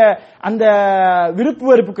மற்றவர்களுடைய அந்த விருப்பு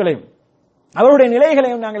வெறுப்புகளையும் அவருடைய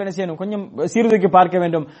நிலைகளையும் நாங்கள் என்ன செய்யணும், கொஞ்சம் சீர்தூக்கி பார்க்க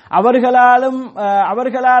வேண்டும்.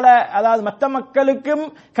 அவர்களால அதாவது மற்ற மக்களுக்கும்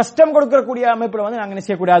கஷ்டம் கொடுக்கக்கூடிய அமைப்புல வந்து நாங்கள் என்ன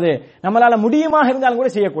செய்யக்கூடாது, நம்மளால முடியுமாக இருந்தாலும் கூட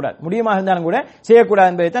செய்யக்கூடாது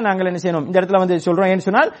என்பதை தான் நாங்கள் என்ன செய்யணும் இந்த இடத்துல வந்து சொல்றோம். ஏன்னு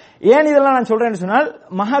சொன்னால், ஏன் இதெல்லாம் நான் சொல்றேன்னு சொன்னால்,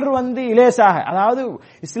 மஹர் வந்து இலேசாக, அதாவது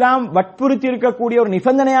இஸ்லாம் வற்புறுத்தி இருக்கக்கூடிய ஒரு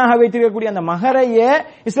நிபந்தனையாக வைத்திருக்கக்கூடிய அந்த மஹரையே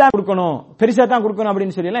இஸ்லாம் கொடுக்கணும், பெருசா தான் கொடுக்கணும்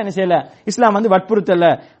அப்படின்னு சொல்லி என்ன செய்யல, இஸ்லாம் வந்து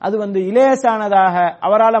வற்புறுத்தல. அது வந்து இலேசானதாக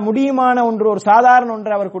அவரால் முடியுமான ஒரு சாதாரண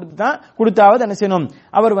ஒன்றை அவர் கொடுத்தாவது என்ன செய்யணும்,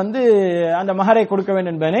 அவர் வந்து அந்த மஹரை கொடுக்க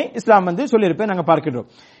வேண்டும் என்பதை இஸ்லாம் வந்து சொல்லியிருப்பேன் நாங்க பார்க்கிறோம்.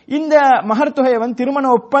 இந்த மஹர் தொகையை வந்து திருமண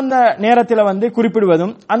ஒப்பந்த நேரத்தில் வந்து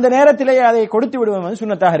குறிப்பிடுவதும் அந்த நேரத்திலேயே அதை கொடுத்து விடுவதும் வந்து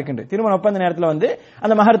சுன்னத்தாக இருக்கின்றது. திருமண ஒப்பந்த நேரத்தில் வந்து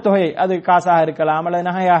அந்த மஹர் தொகை அது காசாக இருக்கலாம், அல்லது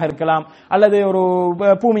நகையாக இருக்கலாம், அல்லது ஒரு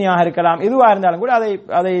பூமியாக இருக்கலாம், எதுவாக இருந்தாலும் கூட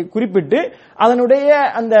அதை குறிப்பிட்டு அதனுடைய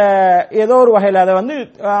அந்த ஏதோ ஒரு வகையில் அதை வந்து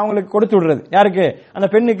அவங்களுக்கு கொடுத்து விடுறது, யாருக்கு, அந்த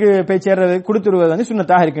பெண்ணுக்கு போய் சேர்றது கொடுத்து விடுவது வந்து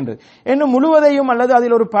சுன்னத்தாக இருக்கின்றது. இன்னும் முழுவதையும் அல்லது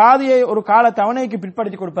அதில் ஒரு பாதியை ஒரு கால தவணைக்கு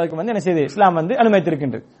பிற்படுத்தி கொடுப்பதற்கு வந்து என்ன செய்யுது, இஸ்லாம் வந்து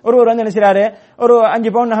அனுமதித்திருக்கின்றது. ஒருவர் வந்து என்ன செய்யறாரு, ஒரு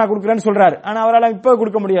 5 பவுன் நகை கொடுக்குறேன்னு சொல்றாரு, ஆனா அவரால் இப்ப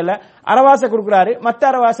கொடுக்க முடியல, அரவாசை கொடுக்குறாரு, மத்த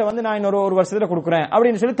அரவாசை வந்து நான் இன்னொரு 1 வருஷத்துல கொடுக்குறேன்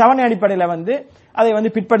அப்படின்னு சொல்லி தவணை அடிப்படையில வந்து அதை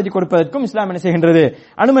வந்து பிற்படுத்தி கொடுப்பதற்கும் இஸ்லாம் என்ன செய்கின்றது,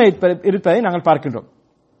 அனுமதி இருப்பதை நாங்கள் பார்க்கின்றோம்.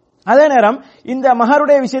 அதே நேரம் இந்த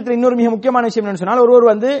மஹருடைய விஷயத்தில் இன்னொரு மிக முக்கியமான விஷயம் என்ன சொன்னால், ஒருவர்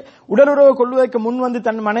வந்து உடலுறவு கொள்வதற்கு முன் வந்து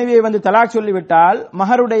தன் மனைவியை வந்து தலாக் சொல்லிவிட்டால்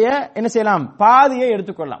மஹருடைய என்ன செய்யலாம், பாதியை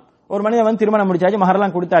எடுத்துக்கொள்ளலாம். ஒரு மனிதன் வந்து திருமணம் முடிச்சாச்சு,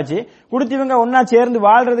 மஹரெல்லாம் கொடுத்தாச்சு, கொடுத்து இவங்க ஒன்னா சேர்ந்து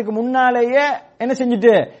வாழ்றதுக்கு முன்னாலேயே என்ன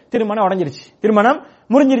செஞ்சுட்டு திருமணம் உடைஞ்சிருச்சு, திருமணம்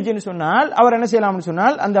முறிஞ்சிருச்சுன்னு சொன்னால் அவர் என்ன செய்யலாம்னு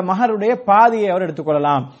சொன்னால் அந்த மஹருடைய பாதியை அவர்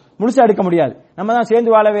எடுத்துக்கொள்ளலாம். முழுசா எடுக்க முடியாது. நம்ம தான்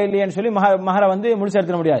சேர்ந்து வாழவே இல்லையேன்னு சொல்லி மகரை வந்து முழுசா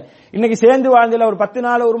எடுத்துட முடியாது. இன்னைக்கு சேர்ந்து வாழ்ந்ததுல ஒரு 10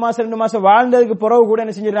 நாள், 1 மாசம், 2 மாசம் வாழ்ந்ததுக்கு பிறகு கூட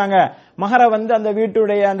என்ன செஞ்சிடறாங்க, மகரை வந்து அந்த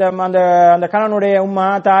வீட்டுடைய அந்த கணவனுடைய உம்மா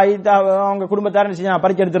தாய் அவங்க குடும்பத்தார என்ன செஞ்சாங்க,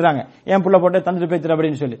 பறிச்சு எடுத்துறாங்க. ஏன் புள்ள போட்டு தந்துட்டு போயிட்டு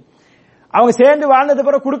அப்படின்னு சொல்லி அவங்க சேர்ந்து வாழ்ந்தது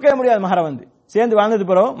பிறகு கொடுக்கவே முடியாது. மகரை வந்து சேர்ந்து வாழ்ந்தது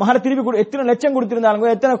பிறகு மகரை திருப்பி எத்தனை லட்சம் கொடுத்திருந்தாலும்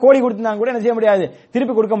கூட, எத்தனை கோடி கொடுத்திருந்தாலும் கூட என்ன செய்ய முடியாது,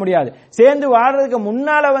 திருப்பி கொடுக்க முடியாது. சேர்ந்து வாழ்றதுக்கு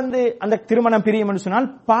முன்னால வந்து அந்த திருமணம் பிரியும் என்று சொன்னால்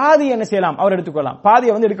பாதி என்ன செய்யலாம், அவர் எடுத்துக்கொள்ளலாம்,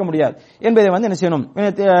 பாதியை வந்து எடுக்க முடியாது என்பதை வந்து என்ன செய்யணும்,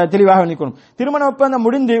 தெளிவாக நிற்கணும். திருமண ஒப்பந்தம்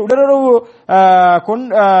முடிந்து உடலுறவு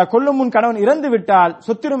கொள்ளும் முன் கணவன் இறந்து விட்டால்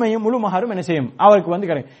சொத்துரிமையும் முழு மகரும் என்ன செய்யும், அவருக்கு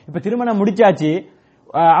வந்து கிடைக்கும். இப்ப திருமணம் முடிச்சாச்சு,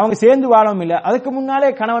 அவங்க சேர்ந்து வாழவும் இல்ல, அதுக்கு முன்னாலே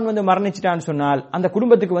கணவன் வந்து மரணிச்சிட்டான்னு சொன்னால் அந்த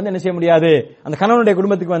குடும்பத்துக்கு வந்து என்ன செய்ய முடியாது, அந்த கணவனுடைய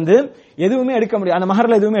குடும்பத்துக்கு வந்து எதுவுமே எடுக்க முடியாது, அந்த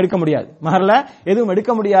மகர்ல எதுவுமே எடுக்க முடியாது, மகர்ல எதுவும்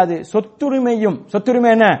எடுக்க முடியாது.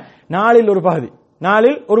 சொத்துரிமை என்ன, நாலில்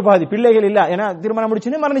ஒரு பாதி பிள்ளைகள் இல்ல, ஏன்னா திருமணம்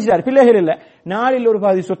முடிச்சு மரணிச்சிட்டார், பிள்ளைகள் இல்ல, நாலில் ஒரு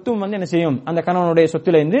பாதி சொத்தும் வந்து என்ன செய்யும், அந்த கணவனுடைய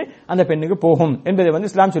சொத்துல இருந்து அந்த பெண்ணுக்கு போகும் என்பதை வந்து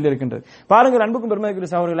இஸ்லாம் சொல்லி இருக்கின்றது. பாருங்கள் அன்புக்கும்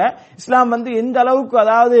பெருமதிக்குரிய சகோதரர்களே, இஸ்லாம் வந்து எந்த அளவுக்கு,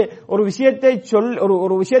 அதாவது ஒரு விஷயத்தை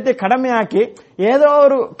ஒரு விஷயத்தை கடமையாக்கி ஏதோ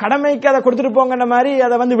ஒரு கடமைக்கு அதை கொடுத்துட்டு போங்கிற மாதிரி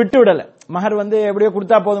அதை வந்து விட்டு விடல, மகர் வந்து எப்படியோ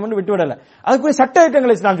கொடுத்தா போதும் விட்டு விடல. அதுக்குரிய சட்ட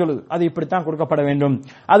திட்டங்கள் இஸ்லாம் சொல்லுது, அது இப்படித்தான் கொடுக்கப்பட வேண்டும்,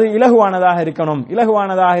 அது இலகுவானதாக இருக்கணும்,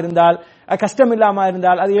 இலகுவானதாக இருந்தால், கஷ்டம் இல்லாம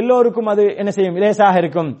இருந்தால் அது எல்லோருக்கும் அது என்ன செய்யும், லேசாக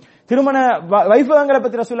இருக்கும். திருமண வைபவங்களை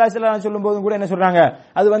பத்தி ரசூலுல்லாஹி ஸல்லல்லாஹு அலைஹி சொல்லும் போது கூட என்ன சொல்றாங்க,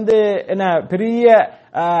 அது வந்து என்ன பெரிய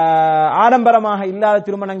ஆடம்பரமாக இல்லாத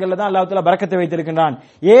திருமணங்கள்ல தான் அல்லாஹ் தஆலா பரக்கத்தை வைத்திருக்கின்றான்.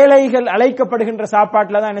 ஏழைகள் அழைக்கப்படுகின்ற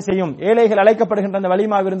சாப்பாட்டுல தான் என்ன செய்யும், ஏழைகள் அழைக்கப்படுகின்ற அந்த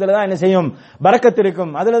வலிமா விருந்துல தான் என்ன செய்யும், பரக்கத்து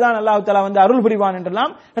இருக்கும், அதுல தான் அல்லாஹ் தஆலா வந்து அருள் புரிவான்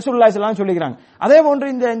என்றெல்லாம் ரசூலுல்லாஹி ஸல்லல்லாஹு அலைஹி சொல்லிக்கிறாங்க. அதே போன்று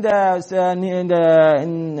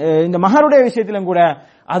இந்த மகருடைய விஷயத்திலும் கூட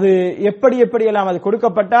அது எப்படி எல்லாம் அது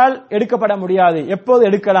கொடுக்கப்பட்டால் எடுக்கப்பட முடியாது, எப்போது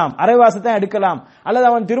எடுக்கலாம், அரைவாசத்தான் எடுக்கலாம், அல்லது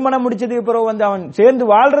அவன் திருமணம் முடிச்சதுக்கு பிறகு வந்து அவன் சேர்ந்து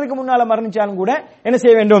வாழ்றதுக்கு முன்னால மரணிச்சாலும் கூட என்ன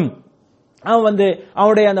செய்ய வேண்டும், அவன் வந்து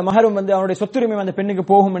அவனுடைய அந்த மகரும் வந்து அவனுடைய சொத்துரிமை அந்த பெண்ணுக்கு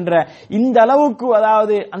போகும் என்ற இந்த அளவுக்கு,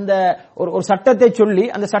 அதாவது அந்த ஒரு சட்டத்தை சொல்லி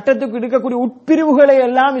அந்த சட்டத்துக்கு இருக்கக்கூடிய உட்பிரிவுகளை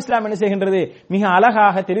எல்லாம் இஸ்லாம் என்ன செய்கின்றது, மிக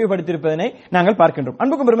அழகாக தெளிவுபடுத்தியிருப்பதனை நாங்கள் பார்க்கின்றோம்.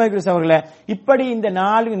 அன்புக்கும் பெருமதிக்குரிய அவர்களே, இப்படி இந்த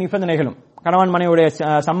 4 நிபந்தனைகளும், கணவன் மனைவியுடைய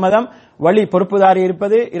சம்மதம், வழி பொறுப்புதாரி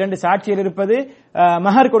இருப்பது, 2 சாட்சியர் இருப்பது,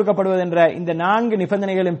 மகர் கொடுக்கப்படுவது என்ற இந்த 4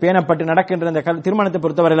 நிபந்தனைகளும் பேணப்பட்டு நடக்கின்ற இந்த திருமணத்தை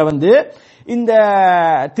பொறுத்தவரையில வந்து இந்த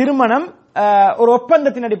திருமணம் ஒரு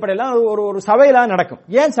ஒப்பந்தத்தின் அடிப்படையில் ஒரு சபையில நடக்கும்.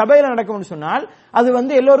 ஏன் சபையில நடக்கும்னு சொன்னால் அது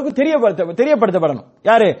வந்து எல்லோருக்கும் தெரியப்படுத்தப்படணும்.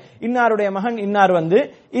 யாரு, இன்னாருடைய மகன் இன்னார் வந்து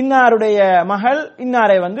இன்னாருடைய மகள்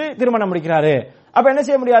இன்னாரை வந்து திருமணம் முடிக்கிறாரு. அப்ப என்ன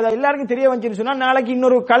செய்ய முடியாது, எல்லாருக்கும் தெரிய வந்துச்சுன்னு சொன்னா நாளைக்கு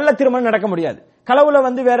இன்னொரு கள்ள திருமணம் நடக்க முடியாது, களவுல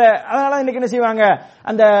வந்து வேற. அதனால இன்னைக்கு என்ன செய்வாங்க,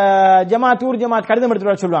 அந்த ஊர் ஜமாத் கடிதம்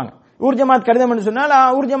எடுத்துட்டு சொல்லுவாங்க. ஊர் ஜமாத் கடிதம் சொன்னால்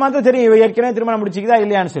ஊர் ஜமாத்து தெரியும் ஏற்கனவே திருமணம் முடிச்சுக்குதா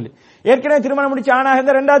இல்லையான்னு சொல்லி. ஏற்கனவே திருமணம் முடிச்சு ஆணாக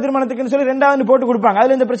இருந்தா 2வது திருமணத்துக்குன்னு சொல்லி 2வது போட்டு கொடுப்பாங்க,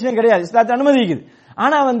 அதுல எந்த பிரச்சனையும் கிடையாது, இஸ்லாத்தை அனுமதிக்குது.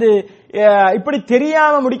 ஆனா வந்து இப்படி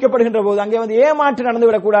தெரியாம முடிக்கப்படுகின்ற போது அங்கே வந்து ஏமாற்று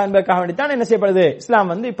நடந்துவிடக் கூடாது என்பதற்காக வேண்டித்தான் என்ன செய்யப்படுது,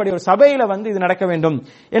 இஸ்லாம் வந்து இப்படி ஒரு சபையில வந்து இது நடக்க வேண்டும்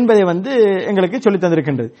என்பதை வந்து எங்களுக்கு சொல்லி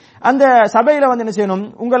தந்திருக்கின்றது. அந்த சபையில வந்து என்ன செய்யணும்,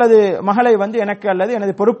 உங்களது மகளை வந்து எனக்கு அல்லது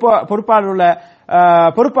எனது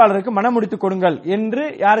பொறுப்பாளருக்கு மனம் முடித்துக் கொடுங்கள் என்று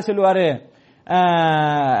யாரு சொல்லுவாரு,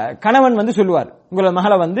 கணவன் வந்து சொல்லுவார், உங்களோட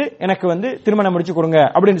மகளை வந்து எனக்கு வந்து திருமணம் முடிச்சு கொடுங்க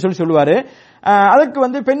அப்படின்னு சொல்லுவாரு. அதுக்கு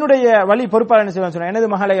வந்து பெண்ணுடைய வழி பொறுப்பாளர் என்ன செய்வாங்க, எனது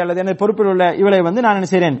மகளை அல்லது எனது பொறுப்பில் உள்ள இவளை வந்து நான் என்ன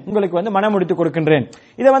செய்றேன், உங்களுக்கு வந்து மனம் முடித்து கொடுக்கின்றேன்.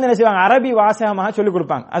 இதை வந்து என்ன செய்வாங்க, அரபி வாசகமாக சொல்லிக்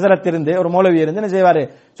கொடுப்பாங்க. ஹஸரத் இருந்து ஒரு மௌலவி இருந்து என்ன செய்வாரு,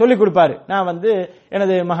 சொல்லிக் கொடுப்பாரு, நான் வந்து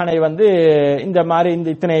எனது மகனை வந்து இந்த மாதிரி இந்த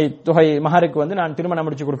இத்தனை தொகை மகருக்கு வந்து நான் திருமணம்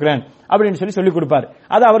முடிச்சு கொடுக்கிறேன் அப்படின்னு சொல்லிக் கொடுப்பாரு.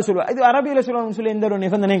 அது அவர் சொல்லுவார். இது அரபியில சொல்லணும்னு சொல்லி எந்த ஒரு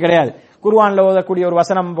நிபந்தனையும் கிடையாது. குர்ஆன்ல ஓதக்கூடிய ஒரு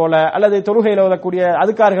வசனம் போல அல்லது தொழுகையில ஓதக்கூடிய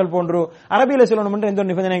அதுக்கார்கள் போன்று அரபியில சொல்லணும் என்ற எந்த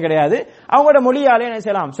ஒரு நிபந்தனையும் கிடையாது. அவங்களோட மொழியாலே என்ன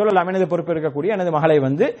செய்யலாம், சொல்லலாம், எனது பொறுப்பு இருக்கக்கூடிய எனது மகளை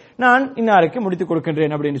வந்து நான் இன்னாருக்கு முடித்துக்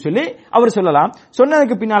கொடுக்கின்றேன் அப்படின்னு சொல்லி அவர் சொல்லலாம்.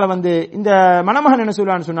 சொன்னதுக்கு பின்னால வந்து இந்த மணமகன் என்ன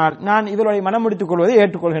சொல்லுவான்னு சொன்னால், நான் இவருடைய மனம் முடித்துக் கொள்வதை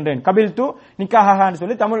ஏற்றுக்கொள்கின்றேன். கபில் து நிக்காஹான்னு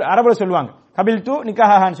சொல்லி தமிழ் அரபுல சொல்லுவாங்க. கபில் து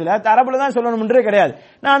நிக்காஹான்னு சொல்லி அது அரபுல தான் சொல்லணும்ன்றே கிடையாது.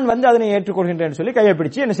 நான் வந்து அதனை ஏற்றுக்கொள்கின்றேன் சொல்லி கையை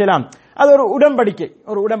பிடிச்சு என்ன செய்யலாம், அது ஒரு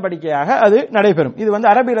உடன்படிக்கையாக அது நடைபெறும். இது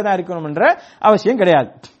வந்து அரபியில தான் இருக்கணும் என்ற அவசியம்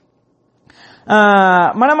கிடையாது.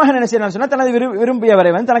 மணமகன் என்ன செய்யலாம் சொன்னா, தனது விரும்பியவரை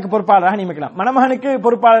வந்து தனக்கு பொறுப்பாளராக நியமிக்கலாம். மணமகனுக்கு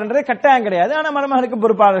பொறுப்பாளர் என்றது கட்டாயம் கிடையாது. ஆனா மணமகனுக்கு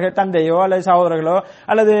பொறுப்பாளர்கள் தந்தையோ அல்லது சகோதரர்களோ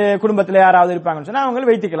அல்லது குடும்பத்தில் யாராவது இருப்பாங்கன்னு சொன்னா அவங்க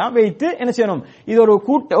வைத்துக்கலாம். வைத்து என்ன செய்யணும், இது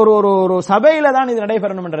ஒரு சபையில தான் இது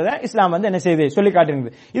நடைபெறணும் என்றதை இஸ்லாம் வந்து என்ன செய்யுது சொல்லி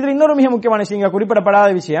காட்டுகிறது. இதுல இன்னொரு மிக முக்கியமான விஷயம்,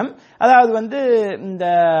 குறிப்பிடப்படாத விஷயம், அதாவது வந்து இந்த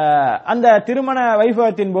அந்த திருமண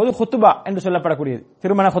வைபவத்தின் போது ஹுத்துபா என்று சொல்லப்படக்கூடியது,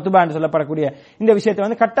 திருமண ஹுத்துபா என்று சொல்லப்படக்கூடிய இந்த விஷயத்தை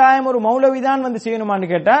வந்து கட்டாயம் ஒரு மௌலவிதான் வந்து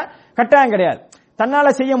செய்யணுமான்னு கேட்டா கட்டாயம் கிடையாது. தன்னால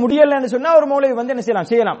செய்ய முடியலன்னு சொன்னா ஒரு மௌலவி வந்து என்ன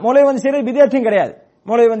செய்யலாம். மௌலவி வந்து செய்யறது பிதஅத்தும் கிடையாது.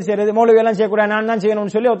 மௌலவி வந்து செய்யறது, மௌலவி எல்லாம் செய்யக்கூடாது, நான் தான்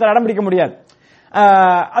செய்யணும்னு சொல்லி ஒருத்தர் அடம் பிடிக்க முடியாது.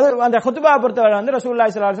 அது அந்த ஹுத்பா பொறுத்தவரை வந்து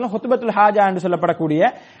ரசூலுல்லாஹி ஸல்லல்லாஹு அலைஹி வஸல்லம் ஹுத்பத்துல் ஹாஜா என்று சொல்லப்படக்கூடிய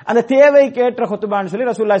அந்த தேவைக்கேற்ற ஹுத்பான்னு சொல்லி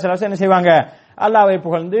ரசூலுல்லாஹி ஸல்லல்லாஹு அலைஹி வஸல்லம் என்ன செய்வாங்க, அல்லாஹ்வை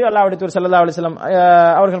புகழ்ந்து அல்லாஹ்வுடைய தூதர் ஸல்லல்லாஹு அலைஹி வஸல்லம்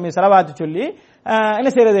அவர்கள் மீது ஸலவாத் சொல்லி என்ன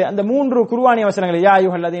செய்யறது, அந்த 3 குர்ஆனிய வசனங்கள் யா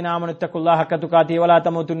அய்யுஹல்லதீன ஆமனு தக்குல்லாஹ ஹக்க துகாத்தி வலா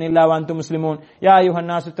தமூதுன்ன இல்லா வ அன்தும் முஸ்லிமூன் யா அய்யுஹன்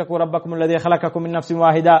நாஸு தக்கு ரப்பக்கும் அல்லதீ ஹலகக்கும் மின் நஃப்ஸின்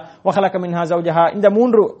வாஹிதா வ ஹலக மின்ஹா ஸௌஜஹா, இந்த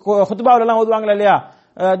 3 ஹுத்பாவுல எல்லாம் ஓதுவாங்க இல்லையா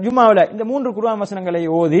ஜும்மாவுல, இந்த 3 குர்ஆன் வசனங்களை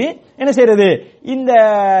ஓதி என்ன செய்யறது, இந்த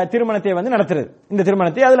திருமணத்தை வந்து நடத்துறது. இந்த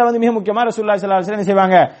திருமணத்தை அதுல வந்து மிக முக்கியமா ரசூலுல்லாஹி ஸல்லல்லாஹு அலைஹி வஸல்லம் என்ன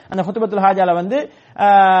செய்வாங்க, அந்த ஹுத்பத்துல் ஹாஜால வந்து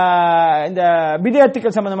இந்த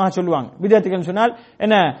பித்அத்துகள் சம்பந்தமாக சொல்லுவாங்க. பித்அத்துகள் சொன்னால்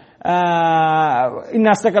என்ன, இன்ன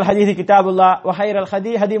அஸ்தகல் ஹதீஸி கிதாபுல்லாஹ் வ ஹைரல்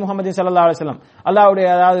ஹதீ ஹதீ முஹம்மதின் ஸல்லல்லாஹு அலைஹி வஸல்லம், அல்லாஹ்வுடைய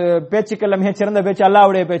அதாவது பேச்சுக்கள் மிக சிறந்த பேச்சு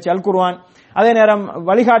அல்லாஹ்வுடைய பேச்சு அல் குர்ஆன். அதே நேரம்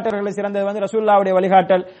வழிகாட்டல்களை சிறந்தது வந்து ரசூலுல்லாஹ்வுடைய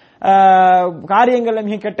வழிகாட்டல். காரியங்கள்ல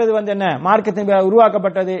மிக கெட்டது வந்து என்ன, மார்க்கத்தின்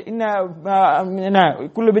உருவாக்கப்பட்டது. என்ன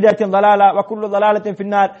குல்லு பித்அத்தின் தலாலா வ குல்லு தலாலத்தின்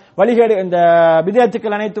ஃபின்னார், வழிகேடு இந்த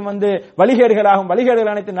பித்அத்துக்கள் அனைத்தும் வந்து வழிகேடுகளாகும்,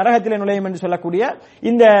 வழிகேடுகள் அனைத்தும் நரகத்திலே நுழையும் என்று சொல்லக்கூடிய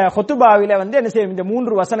இந்த ஹுத்பாவில வந்து என்ன செய்யும், இந்த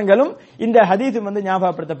 3 வசனங்களும் இந்த ஹதீஸும் வந்து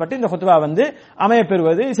ஞாபகப்படுத்தப்பட்டு இந்த ஹுத்பா வந்து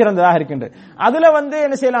அமையப்பெறுவது சிறந்ததாக இருக்கின்றது. அதுல வந்து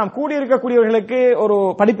என்ன செய்யலாம், கூடியிருக்கக்கூடியவர்களுக்கு ஒரு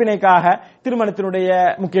படிப்பினைக்காக திருமணத்தினுடைய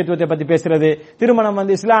முக்கியத்துவத்தை பத்தி பேசுறது, திருமணம்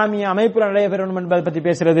வந்து இஸ்லாமிய அமைப்புல நடைபெற வேண்டும் என்பதை பத்தி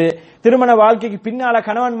பேசுறது, திருமண வாழ்க்கைக்கு பின்னால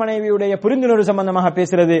கணவன் மனைவியுடைய புரிந்துணர்வு சம்பந்தமாக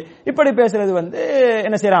பேசுறது, இப்படி பேசுறது வந்து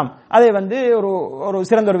என்ன செய்யலாம், அதை வந்து ஒரு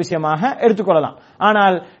சிறந்த ஒரு விஷயமாக எடுத்துக்கொள்ளலாம்.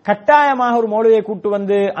 ஆனால் கட்டாயமாக ஒரு மௌலவியை கூட்டு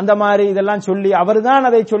வந்து அந்த மாதிரி இதெல்லாம் சொல்லி அவர்தான்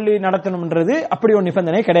அதை சொல்லி நடத்தணும்ன்றது அப்படி ஒரு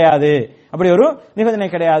நிபந்தனை கிடையாது. அப்படி ஒரு நிபந்தனை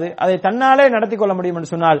கிடையாது. அதை தன்னாலே நடத்தி கொள்ள முடியும்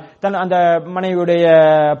என்று சொன்னால் அந்த மனைவியுடைய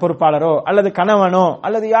பொறுப்பாளரோ அல்லது கணவனோ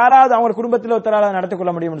அல்லது யாராவது அவங்க குடும்பத்தில் ஒருத்தரால் நடத்தி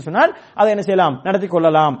கொள்ள முடியும் என்று சொன்னால் அதை என்ன செய்யலாம், நடத்தி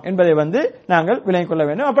கொள்ளலாம் என்பதை வந்து நாங்கள் விளங்கிக் கொள்ள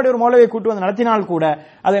வேண்டும். அப்படி ஒரு மௌலவியை கூட்டு வந்து நடத்தினால் கூட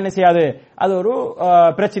அது என்ன செய்யாது, அது ஒரு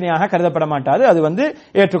பிரச்சனையாக கருதப்பட மாட்டாது, அது வந்து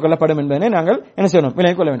ஏற்றுக்கொள்ளப்படும் என்பதை நாங்கள் என்ன செய்யணும்,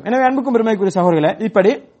 விளங்கிக் கொள்ள வேண்டும். எனவே அன்புக்கும் பெருமைக்குரிய சகோதரர்களே,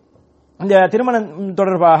 இப்படி இந்த திருமணம்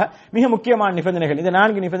தொடர்பாக மிக முக்கியமான நிபந்தனைகள், இந்த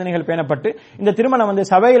 4 நிபந்தனைகள் பேணப்பட்டு இந்த திருமணம் வந்து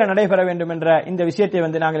சபையில நடைபெற வேண்டும் என்ற இந்த விஷயத்தை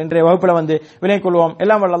வந்து நாங்கள் இன்றைய வகுப்புல வந்து விளங்கிக் கொள்வோம்.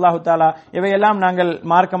 எல்லாம் வல்ல அல்லாஹ் தஆலா இவையெல்லாம் நாங்கள்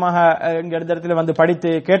மார்க்கமாக இந்த இடத்துல வந்து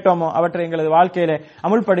படித்து கேட்டோமோ அவற்றை எங்களது வாழ்க்கையில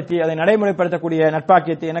அமுல்படுத்தி அதை நடைமுறைப்படுத்தக்கூடிய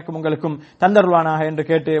நட்பாக்கியத்தை எனக்கும் உங்களுக்கும் தந்தருள்வானாக என்று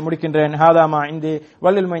கேட்டு முடிக்கின்றேன். ஹாதா மா இந்தி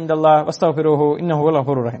வல்லில் மைந்தல்லாஹ் வஸ்தக்ஃபிருஹு இன்னஹு ஹுவல்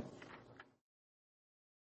கஃபூருர் ரஹீம்.